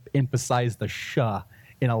try to emphasize the "sha"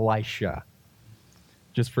 in Elisha.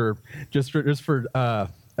 Just for an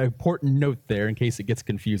important note there in case it gets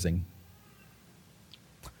confusing.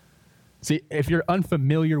 See, if you're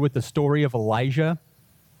unfamiliar with the story of Elijah,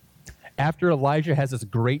 after Elijah has this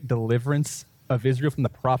great deliverance of Israel from the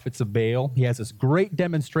prophets of Baal, he has this great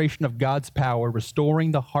demonstration of God's power,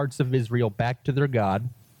 restoring the hearts of Israel back to their God.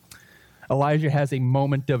 Elijah has a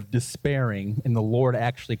moment of despairing, and the Lord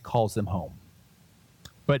actually calls him home.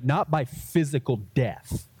 But not by physical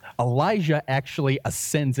death. Elijah actually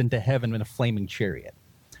ascends into heaven in a flaming chariot.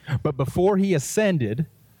 But before he ascended,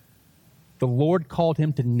 the Lord called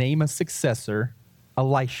him to name a successor,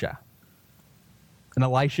 Elisha. And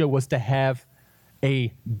Elisha was to have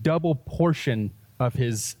a double portion of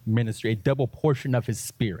his ministry, a double portion of his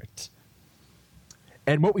spirit.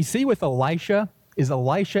 And what we see with Elisha is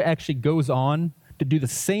Elisha actually goes on to do the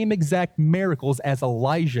same exact miracles as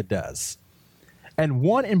Elijah does. And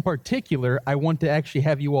one in particular I want to actually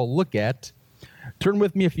have you all look at. Turn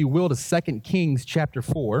with me, if you will, to 2 Kings chapter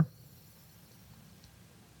 4.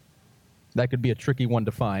 That could be a tricky one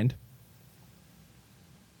to find.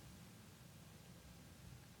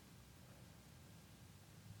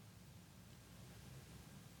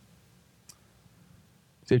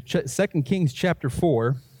 So 2 Kings chapter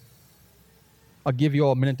 4, I'll give you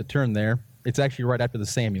all a minute to turn there. It's actually right after the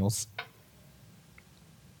Samuels.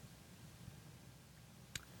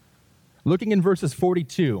 Looking in verses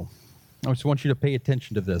 42, I just want you to pay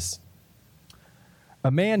attention to this.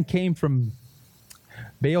 A man came from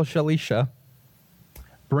Baal Shalisha,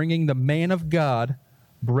 bringing the man of God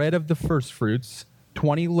bread of the firstfruits,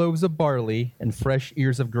 20 loaves of barley, and fresh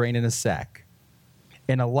ears of grain in a sack.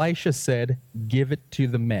 And Elisha said, "Give it to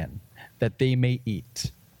the men, that they may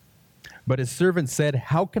eat." But his servant said,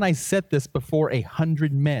 "How can I set this before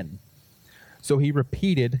 100 men?" So he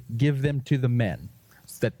repeated, "Give them to the men,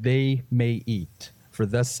 so that they may eat. For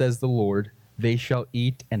thus says the Lord, they shall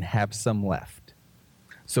eat and have some left."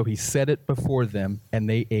 So he set it before them, and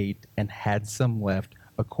they ate and had some left,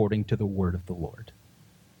 according to the word of the Lord.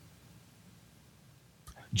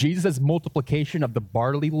 Jesus' multiplication of the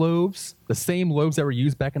barley loaves, the same loaves that were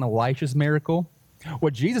used back in Elisha's miracle,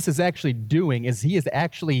 what Jesus is actually doing is he is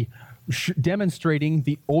actually demonstrating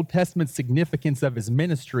the Old Testament significance of his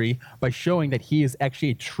ministry by showing that he is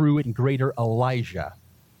actually a true and greater Elijah.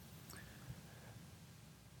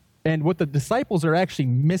 And what the disciples are actually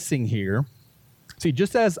missing here, see,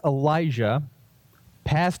 just as Elijah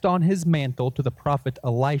passed on his mantle to the prophet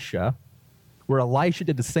Elisha, where Elisha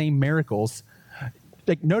did the same miracles,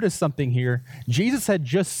 like, notice something here. Jesus had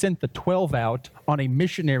just sent the 12 out on a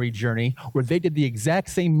missionary journey where they did the exact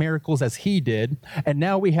same miracles as he did, and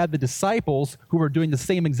now we had the disciples who were doing the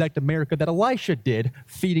same exact miracle that Elisha did,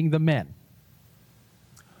 feeding the men.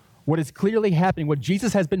 What is clearly happening, what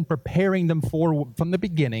Jesus has been preparing them for from the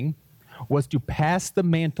beginning, was to pass the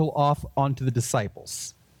mantle off onto the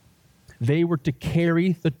disciples. They were to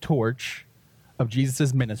carry the torch of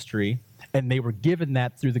Jesus' ministry, and they were given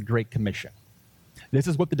that through the Great Commission. This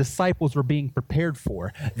is what the disciples were being prepared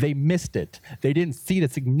for. They missed it. They didn't see the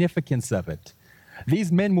significance of it.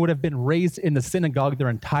 These men would have been raised in the synagogue their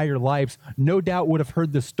entire lives, no doubt would have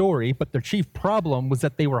heard the story, but their chief problem was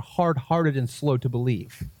that they were hard-hearted and slow to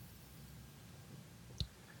believe.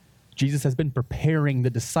 Jesus has been preparing the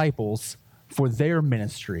disciples for their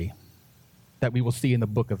ministry that we will see in the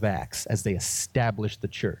book of Acts as they establish the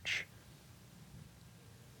church.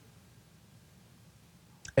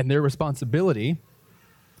 And their responsibility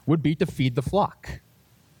would be to feed the flock.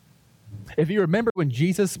 If you remember when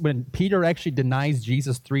Peter actually denies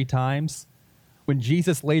Jesus 3 times, when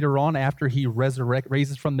Jesus later on, after he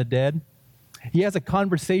raises from the dead, he has a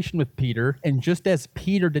conversation with Peter, and just as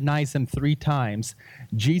Peter denies him 3 times,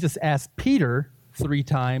 Jesus asks Peter 3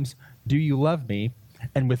 times, "Do you love me?"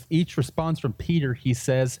 And with each response from Peter, he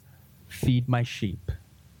says, "Feed my sheep,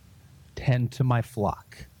 tend to my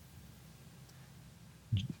flock."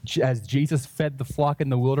 As Jesus fed the flock in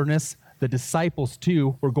the wilderness, the disciples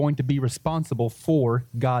too were going to be responsible for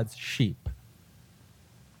God's sheep.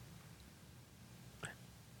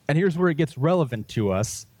 And here's where it gets relevant to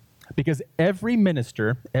us, because every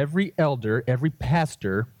minister, every elder, every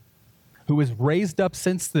pastor who is raised up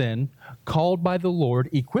since then, called by the Lord,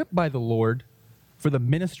 equipped by the Lord for the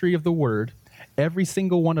ministry of the word, every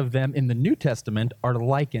single one of them in the New Testament are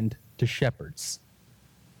likened to shepherds.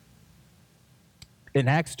 In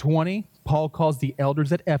Acts 20, Paul calls the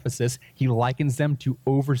elders at Ephesus, he likens them to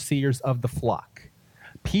overseers of the flock.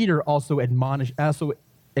 Peter also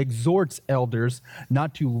exhorts elders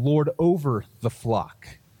not to lord over the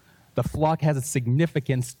flock. The flock has a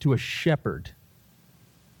significance to a shepherd.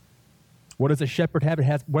 What does a shepherd have?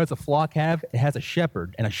 What does a flock have? It has a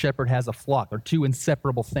shepherd, and a shepherd has a flock. They're two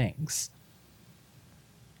inseparable things.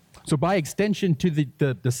 So by extension to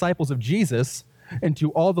the disciples of Jesus and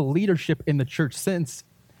to all the leadership in the church since,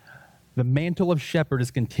 the mantle of shepherd is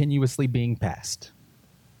continuously being passed.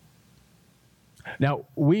 Now,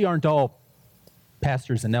 we aren't all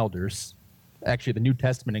pastors and elders. Actually, the New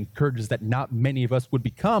Testament encourages that not many of us would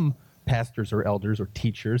become pastors or elders or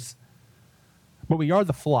teachers, but we are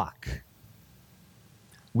the flock.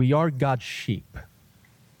 We are God's sheep.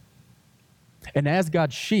 And as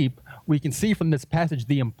God's sheep, we can see from this passage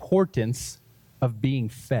the importance of being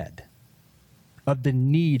fed, of the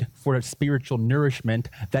need for a spiritual nourishment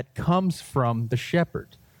that comes from the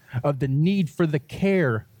shepherd, of the need for the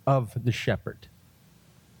care of the shepherd.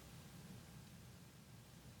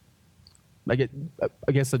 I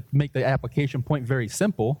guess to make the application point very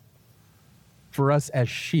simple, for us as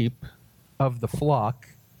sheep of the flock,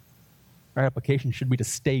 our application should be to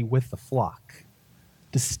stay with the flock,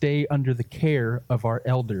 to stay under the care of our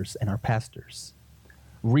elders and our pastors,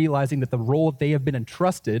 realizing that the role that they have been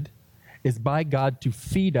entrusted is by God to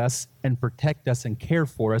feed us and protect us and care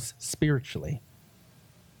for us spiritually.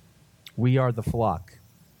 We are the flock.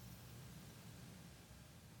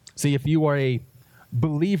 See, if you are a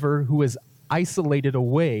believer who is isolated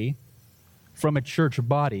away from a church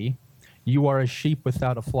body, you are a sheep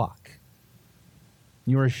without a flock.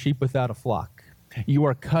 You are a sheep without a flock. You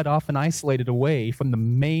are cut off and isolated away from the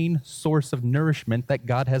main source of nourishment that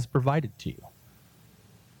God has provided to you.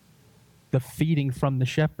 The feeding from the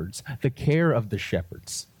shepherds, the care of the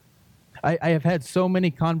shepherds. I have had so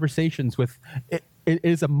many conversations with, it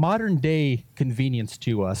is a modern day convenience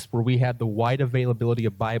to us where we have the wide availability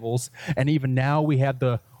of Bibles, and even now we have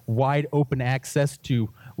the wide open access to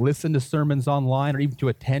listen to sermons online or even to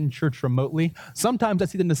attend church remotely. Sometimes I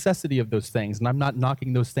see the necessity of those things, and I'm not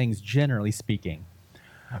knocking those things generally speaking.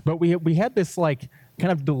 But we had this like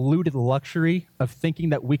kind of diluted luxury of thinking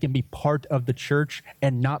that we can be part of the church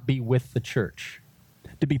and not be with the church.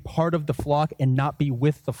 To be part of the flock and not be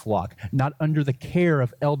with the flock, not under the care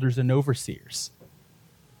of elders and overseers.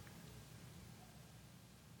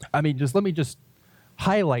 I mean, let me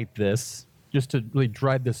highlight this, just to really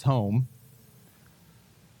drive this home.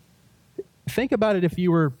 Think about it if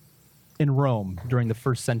you were in Rome during the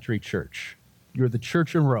first century church. You're the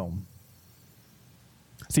church in Rome.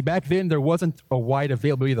 See, back then there wasn't a wide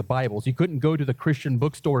availability of the Bibles. You couldn't go to the Christian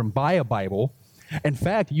bookstore and buy a Bible. In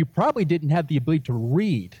fact, you probably didn't have the ability to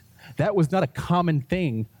read. That was not a common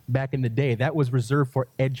thing back in the day. That was reserved for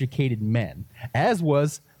educated men, as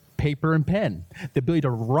was paper and pen. The ability to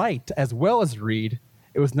write as well as read,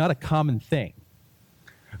 it was not a common thing.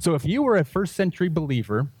 So if you were a first century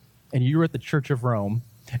believer and you were at the Church of Rome,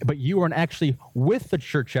 but you weren't actually with the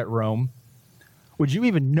church at Rome, would you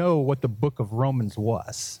even know what the book of Romans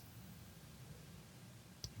was?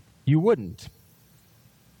 You wouldn't.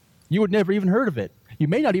 You would never even heard of it. You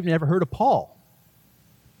may not even ever heard of Paul.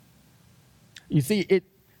 You see,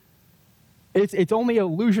 it's only an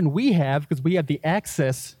illusion we have because we have the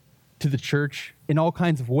access to the church in all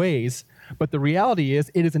kinds of ways. But the reality is,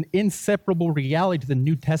 it is an inseparable reality to the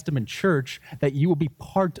New Testament church that you will be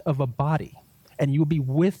part of a body and you will be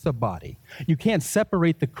with the body. You can't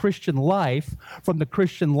separate the Christian life from the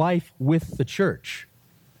Christian life with the church.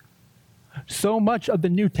 So much of the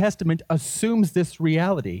New Testament assumes this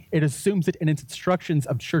reality. It assumes it in its instructions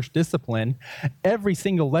of church discipline. Every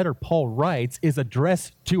single letter Paul writes is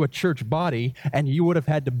addressed to a church body, and you would have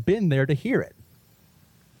had to been there to hear it.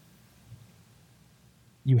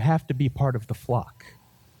 You have to be part of the flock.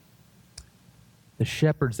 The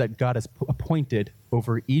shepherds that God has appointed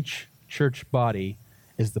over each church body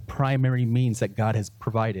is the primary means that God has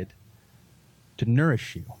provided to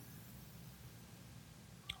nourish you.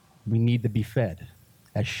 We need to be fed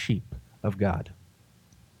as sheep of God.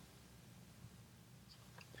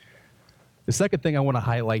 The second thing I want to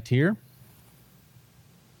highlight here,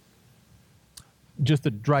 just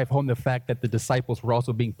to drive home the fact that the disciples were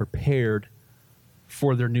also being prepared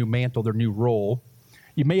for their new mantle, their new role.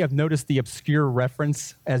 You may have noticed the obscure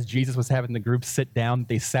reference as Jesus was having the group sit down.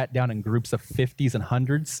 They sat down in groups of 50s and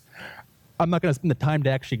 100s. I'm not going to spend the time to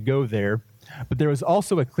actually go there, but there was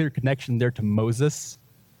also a clear connection there to Moses.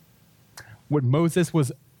 When Moses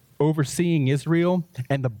was overseeing Israel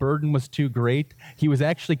and the burden was too great, he was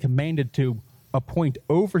actually commanded to appoint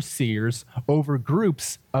overseers over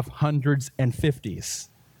groups of hundreds and 50s.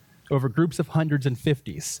 Over groups of hundreds and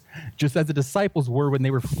 50s, just as the disciples were when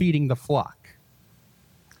they were feeding the flock.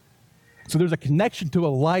 So there's a connection to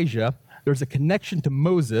Elijah. There's a connection to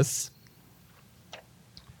Moses.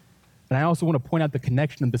 And I also want to point out the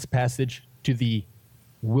connection of this passage to the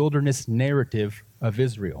wilderness narrative of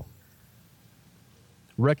Israel,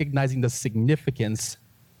 recognizing the significance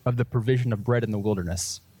of the provision of bread in the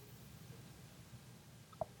wilderness.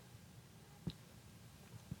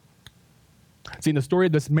 See, in the story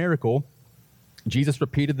of this miracle, Jesus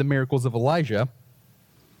repeated the miracles of Elijah,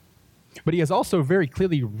 but he has also very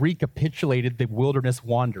clearly recapitulated the wilderness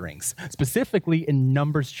wanderings, specifically in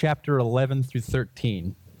Numbers chapter 11 through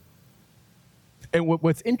 13. And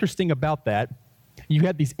what's interesting about that, you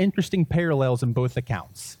had these interesting parallels in both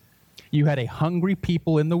accounts. You had a hungry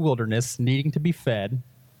people in the wilderness needing to be fed,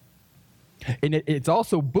 and it's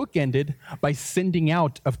also bookended by sending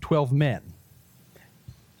out of 12 men.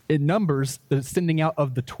 In Numbers, the sending out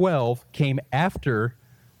of the 12 came after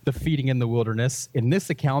the feeding in the wilderness. In this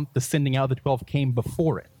account, the sending out of the 12 came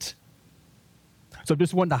before it. So I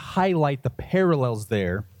just wanted to highlight the parallels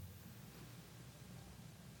there.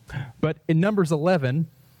 But in Numbers 11,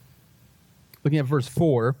 looking at verse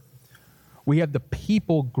 4, we have the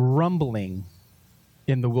people grumbling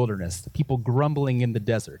in the wilderness, the people grumbling in the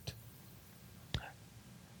desert.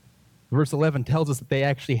 Verse 11 tells us that they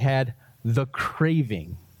actually had the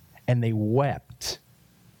craving, and they wept.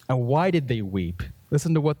 And why did they weep?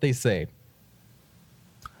 Listen to what they say.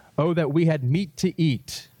 Oh, that we had meat to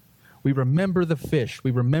eat. We remember the fish.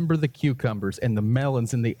 We remember the cucumbers and the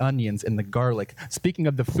melons and the onions and the garlic. Speaking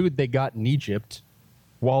of the food they got in Egypt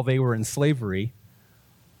while they were in slavery,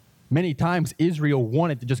 many times Israel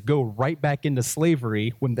wanted to just go right back into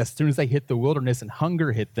slavery as soon as they hit the wilderness and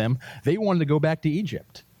hunger hit them. They wanted to go back to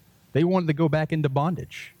Egypt. They wanted to go back into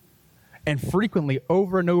bondage. And frequently,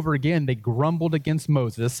 over and over again, they grumbled against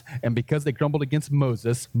Moses, and because they grumbled against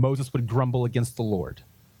Moses, Moses would grumble against the Lord.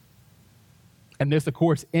 And this, of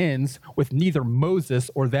course, ends with neither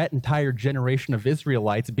Moses or that entire generation of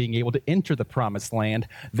Israelites being able to enter the promised land.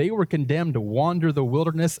 They were condemned to wander the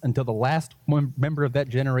wilderness until the last member of that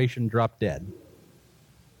generation dropped dead.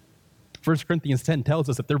 1 Corinthians 10 tells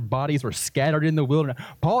us that their bodies were scattered in the wilderness.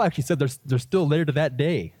 Paul actually said they're still there to that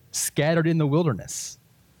day, scattered in the wilderness.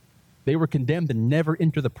 They were condemned to never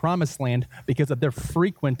enter the promised land because of their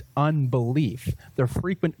frequent unbelief, their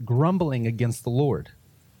frequent grumbling against the Lord.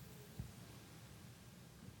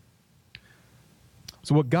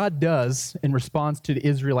 So what God does in response to the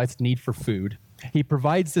Israelites' need for food, he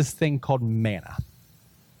provides this thing called manna.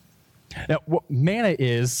 Now, what manna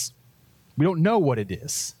is, we don't know what it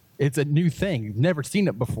is. It's a new thing. You've never seen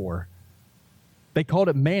it before. They called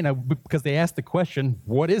it manna because they asked the question,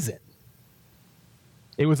 what is it?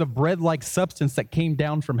 It was a bread-like substance that came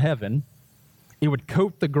down from heaven. It would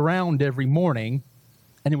coat the ground every morning,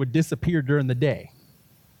 and it would disappear during the day.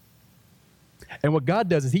 And what God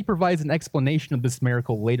does is he provides an explanation of this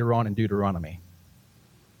miracle later on in Deuteronomy.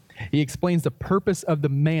 He explains the purpose of the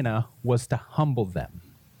manna was to humble them,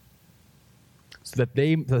 so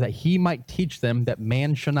that he might teach them that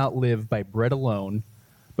man shall not live by bread alone,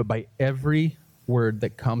 but by every word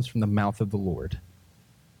that comes from the mouth of the Lord.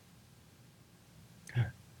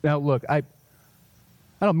 Now, look, I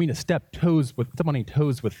don't mean to step on any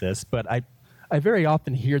toes with this, but I very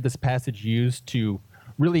often hear this passage used to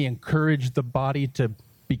really encourage the body to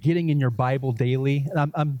be getting in your Bible daily.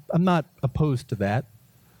 And I'm not opposed to that.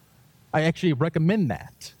 I actually recommend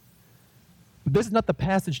that. But this is not the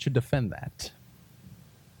passage to defend that.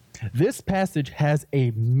 This passage has a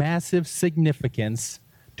massive significance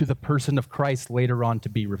to the person of Christ later on to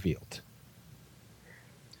be revealed.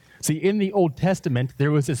 See, in the Old Testament,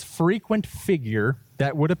 there was this frequent figure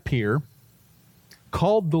that would appear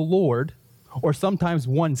called the Lord, or sometimes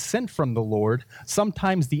one sent from the Lord,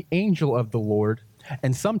 sometimes the angel of the Lord,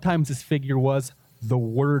 and sometimes this figure was the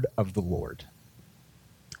word of the Lord.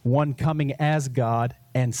 One coming as God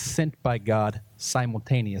and sent by God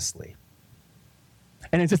simultaneously.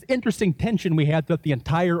 And it's this interesting tension we had throughout the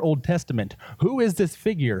entire Old Testament. Who is this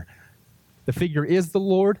figure? The figure is the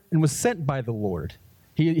Lord and was sent by the Lord.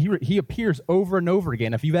 He appears over and over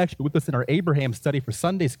again. If you've actually been with us in our Abraham study for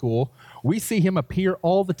Sunday school, we see him appear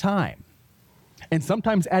all the time. And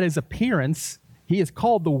sometimes at his appearance, he is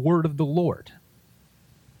called the word of the Lord.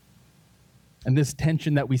 And this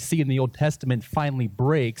tension that we see in the Old Testament finally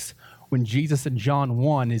breaks when Jesus in John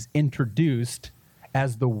 1 is introduced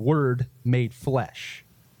as the Word made flesh.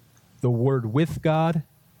 The Word with God,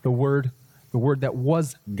 the Word that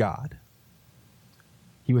was God.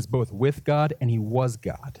 He was both with God and he was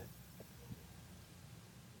God.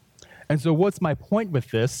 And so what's my point with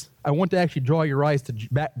this? I want to actually draw your eyes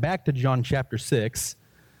back to John chapter 6.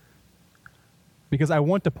 because I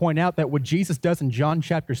want to point out that what Jesus does in John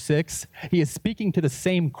chapter 6, he is speaking to the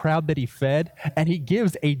same crowd that he fed, and he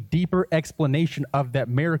gives a deeper explanation of that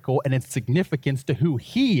miracle and its significance to who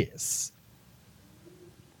he is.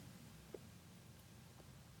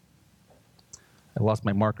 I lost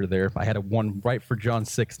my marker there. I had one right for John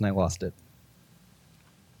 6, and I lost it.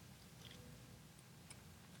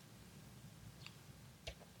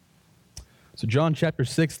 So John chapter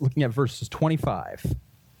 6, looking at verses 25.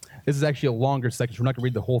 This is actually a longer section, so we're not going to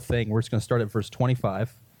read the whole thing. We're just going to start at verse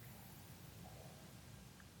 25.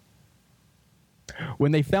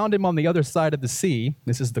 When they found him on the other side of the sea,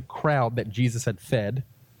 this is the crowd that Jesus had fed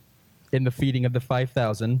in the feeding of the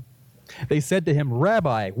 5,000, they said to him,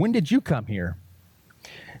 "Rabbi, when did you come here?"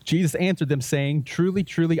 Jesus answered them, saying, "Truly,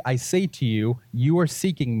 truly, I say to you, you are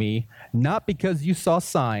seeking me, not because you saw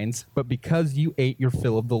signs, but because you ate your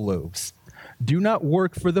fill of the loaves. Do not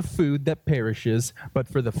work for the food that perishes, but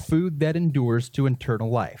for the food that endures to eternal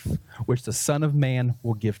life, which the Son of Man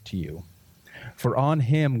will give to you. For on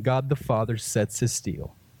him God the Father sets his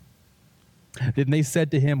seal." Then they said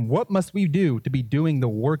to him, "What must we do to be doing the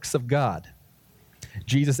works of God?"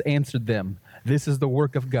 Jesus answered them, "This is the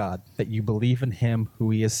work of God, that you believe in him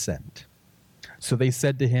who he has sent." So they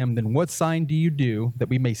said to him, "Then what sign do you do that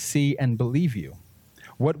we may see and believe you?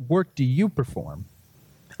 What work do you perform?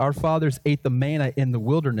 Our fathers ate the manna in the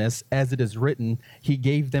wilderness, as it is written, he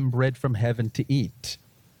gave them bread from heaven to eat."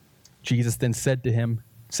 Jesus then said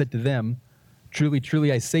to them, "Truly,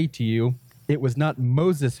 truly, I say to you, it was not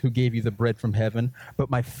Moses who gave you the bread from heaven, but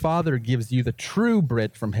my Father gives you the true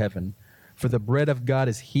bread from heaven. For the bread of God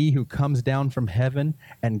is he who comes down from heaven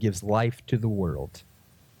and gives life to the world."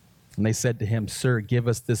 And they said to him, "Sir, give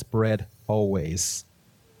us this bread always."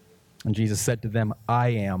 And Jesus said to them, "I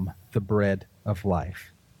am the bread of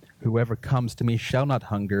life. Whoever comes to me shall not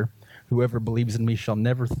hunger. Whoever believes in me shall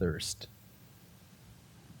never thirst."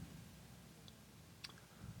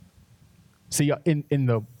 See, in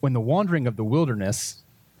the wandering of the wilderness,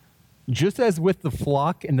 just as with the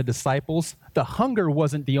flock and the disciples, the hunger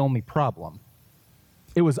wasn't the only problem.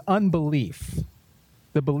 It was unbelief.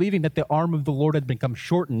 The believing that the arm of the Lord had become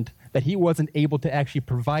shortened, that he wasn't able to actually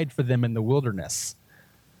provide for them in the wilderness.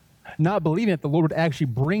 Not believing that the Lord would actually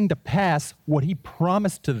bring to pass what he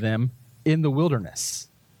promised to them in the wilderness.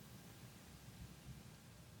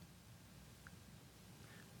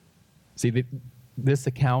 See, this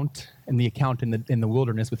account and the account in the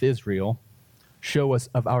wilderness with Israel show us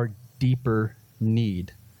of our deeper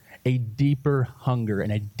need, a deeper hunger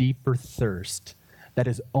and a deeper thirst that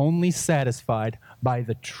is only satisfied by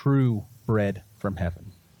the true bread from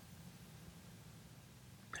heaven.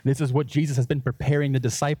 This is what Jesus has been preparing the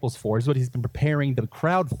disciples for. This is what he's been preparing the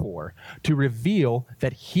crowd for, to reveal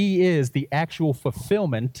that he is the actual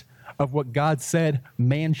fulfillment of what God said,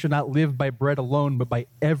 man should not live by bread alone, but by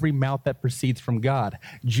every mouth that proceeds from God.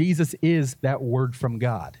 Jesus is that word from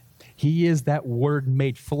God. He is that word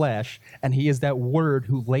made flesh, and he is that word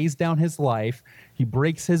who lays down his life. He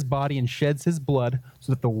breaks his body and sheds his blood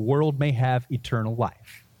so that the world may have eternal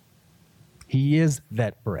life. He is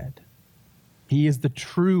that bread. He is the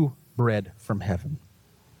true bread from heaven.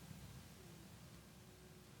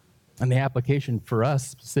 And the application for us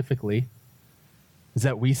specifically is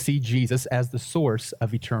that we see Jesus as the source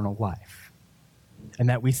of eternal life. And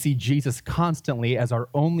that we see Jesus constantly as our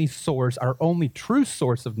only source, our only true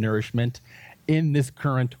source of nourishment in this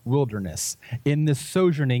current wilderness, in this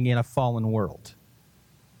sojourning in a fallen world.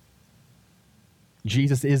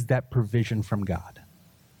 Jesus is that provision from God.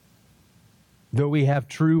 Though we have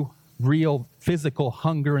true, real, physical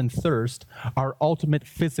hunger and thirst, our ultimate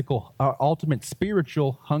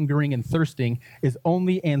spiritual hungering and thirsting is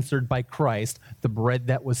only answered by Christ, the bread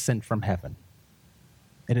that was sent from heaven.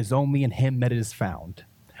 It is only in him that it is found.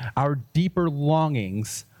 Our deeper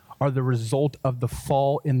longings are the result of the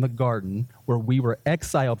fall in the garden, where we were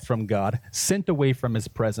exiled from God, sent away from his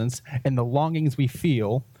presence, and the longings we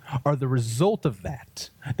feel are the result of that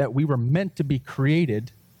we were meant to be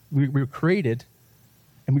created. We were created,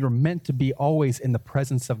 and we were meant to be always in the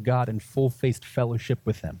presence of God in full-faced fellowship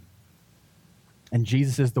with him. And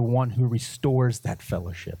Jesus is the one who restores that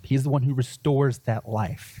fellowship. He's the one who restores that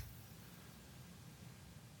life.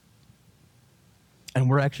 And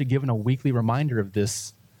we're actually given a weekly reminder of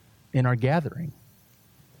this in our gathering,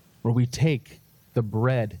 where we take the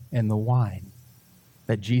bread and the wine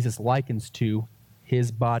that Jesus likens to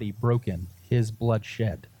his body broken, his blood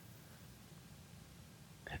shed.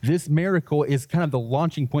 This miracle is kind of the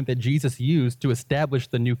launching point that Jesus used to establish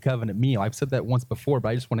the new covenant meal. I've said that once before, but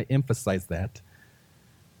I just want to emphasize that.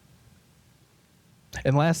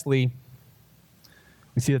 And lastly,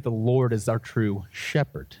 we see that the Lord is our true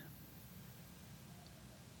shepherd.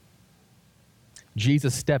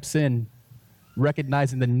 Jesus steps in,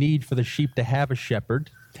 recognizing the need for the sheep to have a shepherd.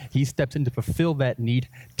 He steps in to fulfill that need,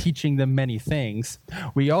 teaching them many things.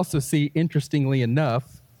 We also see, interestingly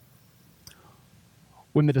enough,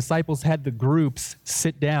 when the disciples had the groups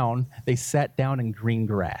sit down, they sat down in green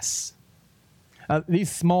grass.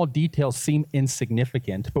 These small details seem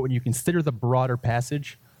insignificant, but when you consider the broader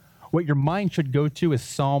passage, what your mind should go to is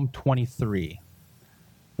Psalm 23.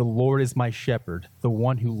 The Lord is my shepherd, the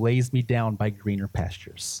one who lays me down by greener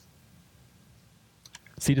pastures.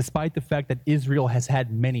 See, despite the fact that Israel has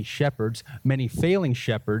had many shepherds, many failing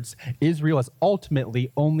shepherds, Israel has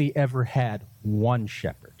ultimately only ever had one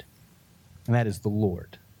shepherd, and that is the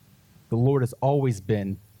Lord. The Lord has always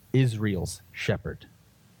been Israel's shepherd.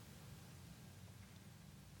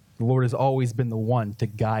 The Lord has always been the one to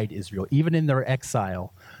guide Israel. Even in their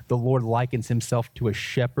exile, the Lord likens himself to a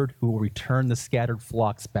shepherd who will return the scattered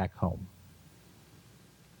flocks back home.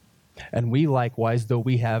 And we likewise, though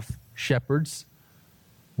we have shepherds,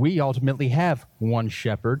 we ultimately have one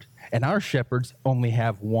shepherd, and our shepherds only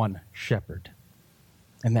have one shepherd,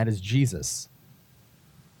 and that is Jesus.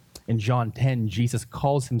 In John 10, Jesus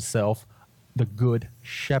calls himself the Good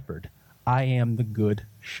Shepherd. I am the Good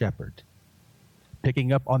Shepherd.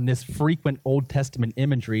 Picking up on this frequent Old Testament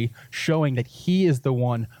imagery, showing that he is the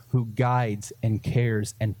one who guides and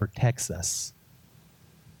cares and protects us.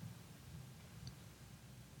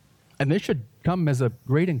 And this should come as a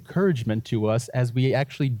great encouragement to us as we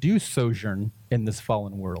actually do sojourn in this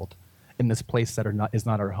fallen world, in this place that is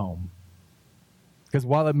not our home. Because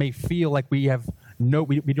while it may feel like we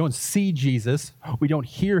don't see Jesus, we don't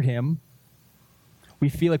hear him, we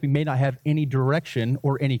feel like we may not have any direction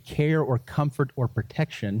or any care or comfort or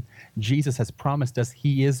protection, Jesus has promised us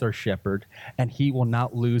he is our shepherd, and he will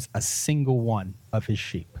not lose a single one of his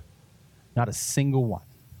sheep. Not a single one.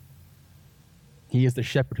 He is the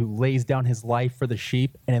shepherd who lays down his life for the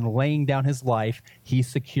sheep, and in laying down his life, he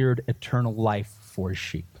secured eternal life for his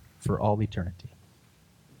sheep for all eternity.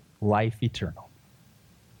 Life eternal.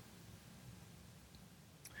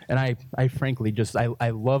 And I frankly I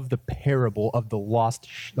love the parable of the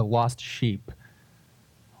lost sheep.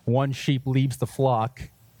 One sheep leaves the flock.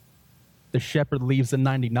 The shepherd leaves the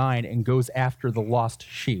 99 and goes after the lost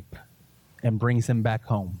sheep and brings him back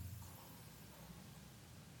home.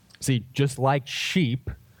 See, just like sheep,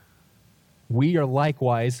 we are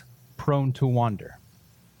likewise prone to wander.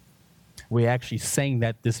 We actually sang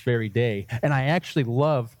that this very day. And I actually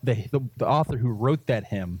love the author who wrote that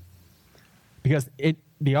hymn, because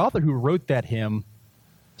the author who wrote that hymn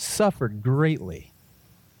suffered greatly.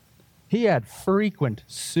 He had frequent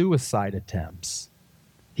suicide attempts.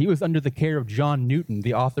 He was under the care of John Newton,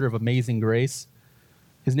 the author of Amazing Grace.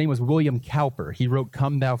 His name was William Cowper. He wrote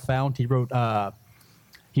Come Thou Fount.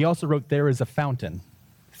 He also wrote There Is a Fountain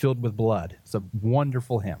Filled with Blood. It's a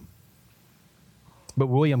wonderful hymn. But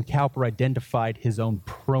William Cowper identified his own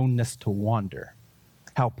proneness to wander,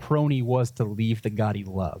 how prone he was to leave the God he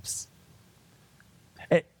loves.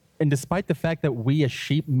 And despite the fact that we as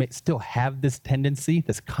sheep may still have this tendency,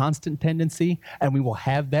 this constant tendency, and we will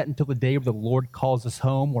have that until the day where the Lord calls us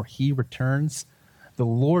home or he returns, the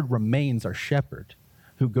Lord remains our shepherd,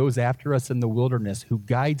 who goes after us in the wilderness, who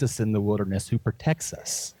guides us in the wilderness, who protects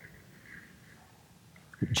us.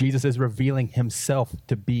 Jesus is revealing himself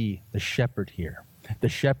to be the shepherd here, the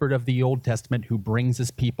shepherd of the Old Testament who brings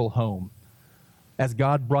his people home. As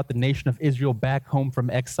God brought the nation of Israel back home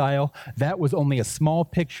from exile, that was only a small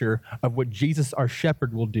picture of what Jesus, our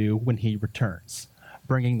shepherd, will do when he returns,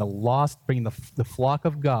 bringing the lost, bringing the flock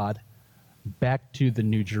of God back to the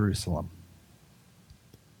New Jerusalem.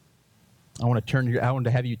 I want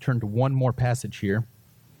to have you turn to one more passage here,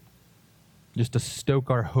 just to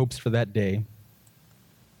stoke our hopes for that day.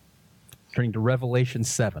 Turning to Revelation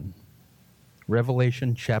 7.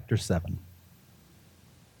 Revelation chapter 7.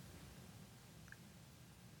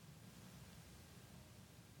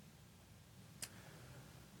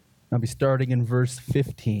 I'll be starting in verse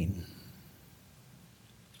 15.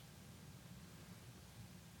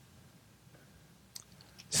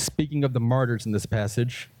 Speaking of the martyrs in this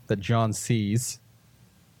passage that John sees.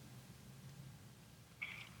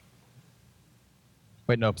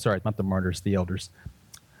 Wait, no, sorry, not the martyrs, the elders.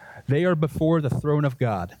 They are before the throne of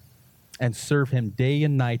God and serve him day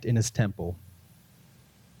and night in his temple.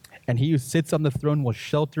 And he who sits on the throne will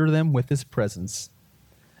shelter them with his presence.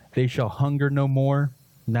 They shall hunger no more,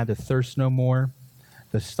 neither thirst no more.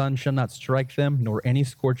 The sun shall not strike them, nor any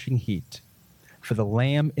scorching heat. For the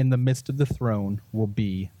Lamb in the midst of the throne will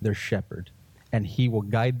be their shepherd, and he will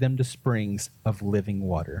guide them to springs of living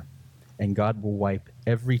water, and God will wipe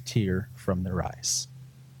every tear from their eyes.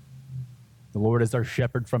 The Lord is our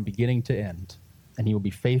shepherd from beginning to end. and he will be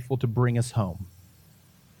faithful to bring us home.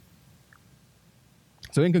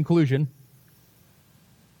 So in conclusion,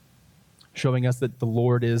 showing us that the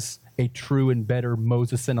Lord is a true and better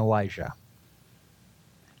Moses and Elijah.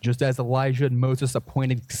 Just as Elijah and Moses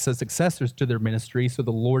appointed successors to their ministry, so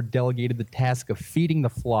the Lord delegated the task of feeding the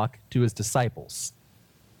flock to his disciples.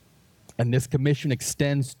 And this commission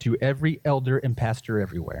extends to every elder and pastor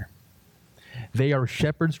everywhere. They are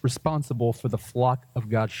shepherds responsible for the flock of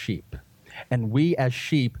God's sheep. And we as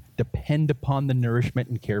sheep depend upon the nourishment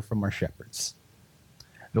and care from our shepherds.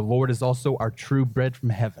 The Lord is also our true bread from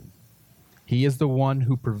heaven. He is the one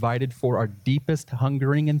who provided for our deepest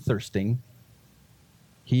hungering and thirsting.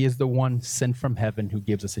 He is the one sent from heaven who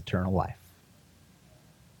gives us eternal life.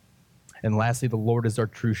 And lastly, the Lord is our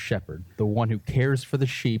true shepherd, the one who cares for the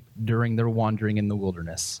sheep during their wandering in the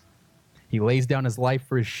wilderness. He lays down his life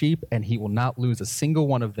for his sheep, and he will not lose a single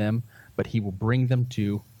one of them, but he will bring them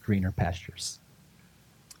to greener pastures.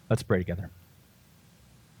 Let's pray together.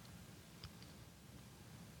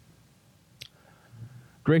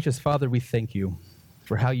 Gracious Father, we thank you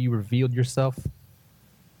for how you revealed yourself,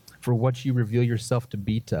 for what you reveal yourself to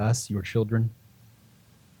be to us, your children.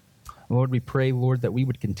 Lord, we pray, Lord, that we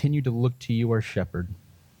would continue to look to you, our shepherd,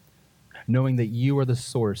 knowing that you are the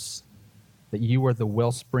source, that you are the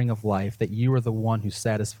wellspring of life, that you are the one who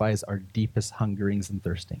satisfies our deepest hungerings and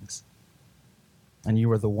thirstings. And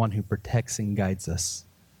you are the one who protects and guides us.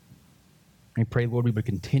 We pray, Lord, we would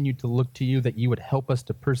continue to look to you, that you would help us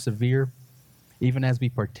to persevere, even as we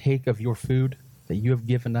partake of your food that you have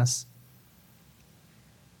given us.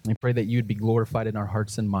 We pray that you would be glorified in our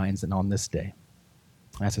hearts and minds and on this day.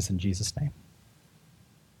 I ask this in Jesus' name.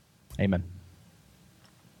 Amen.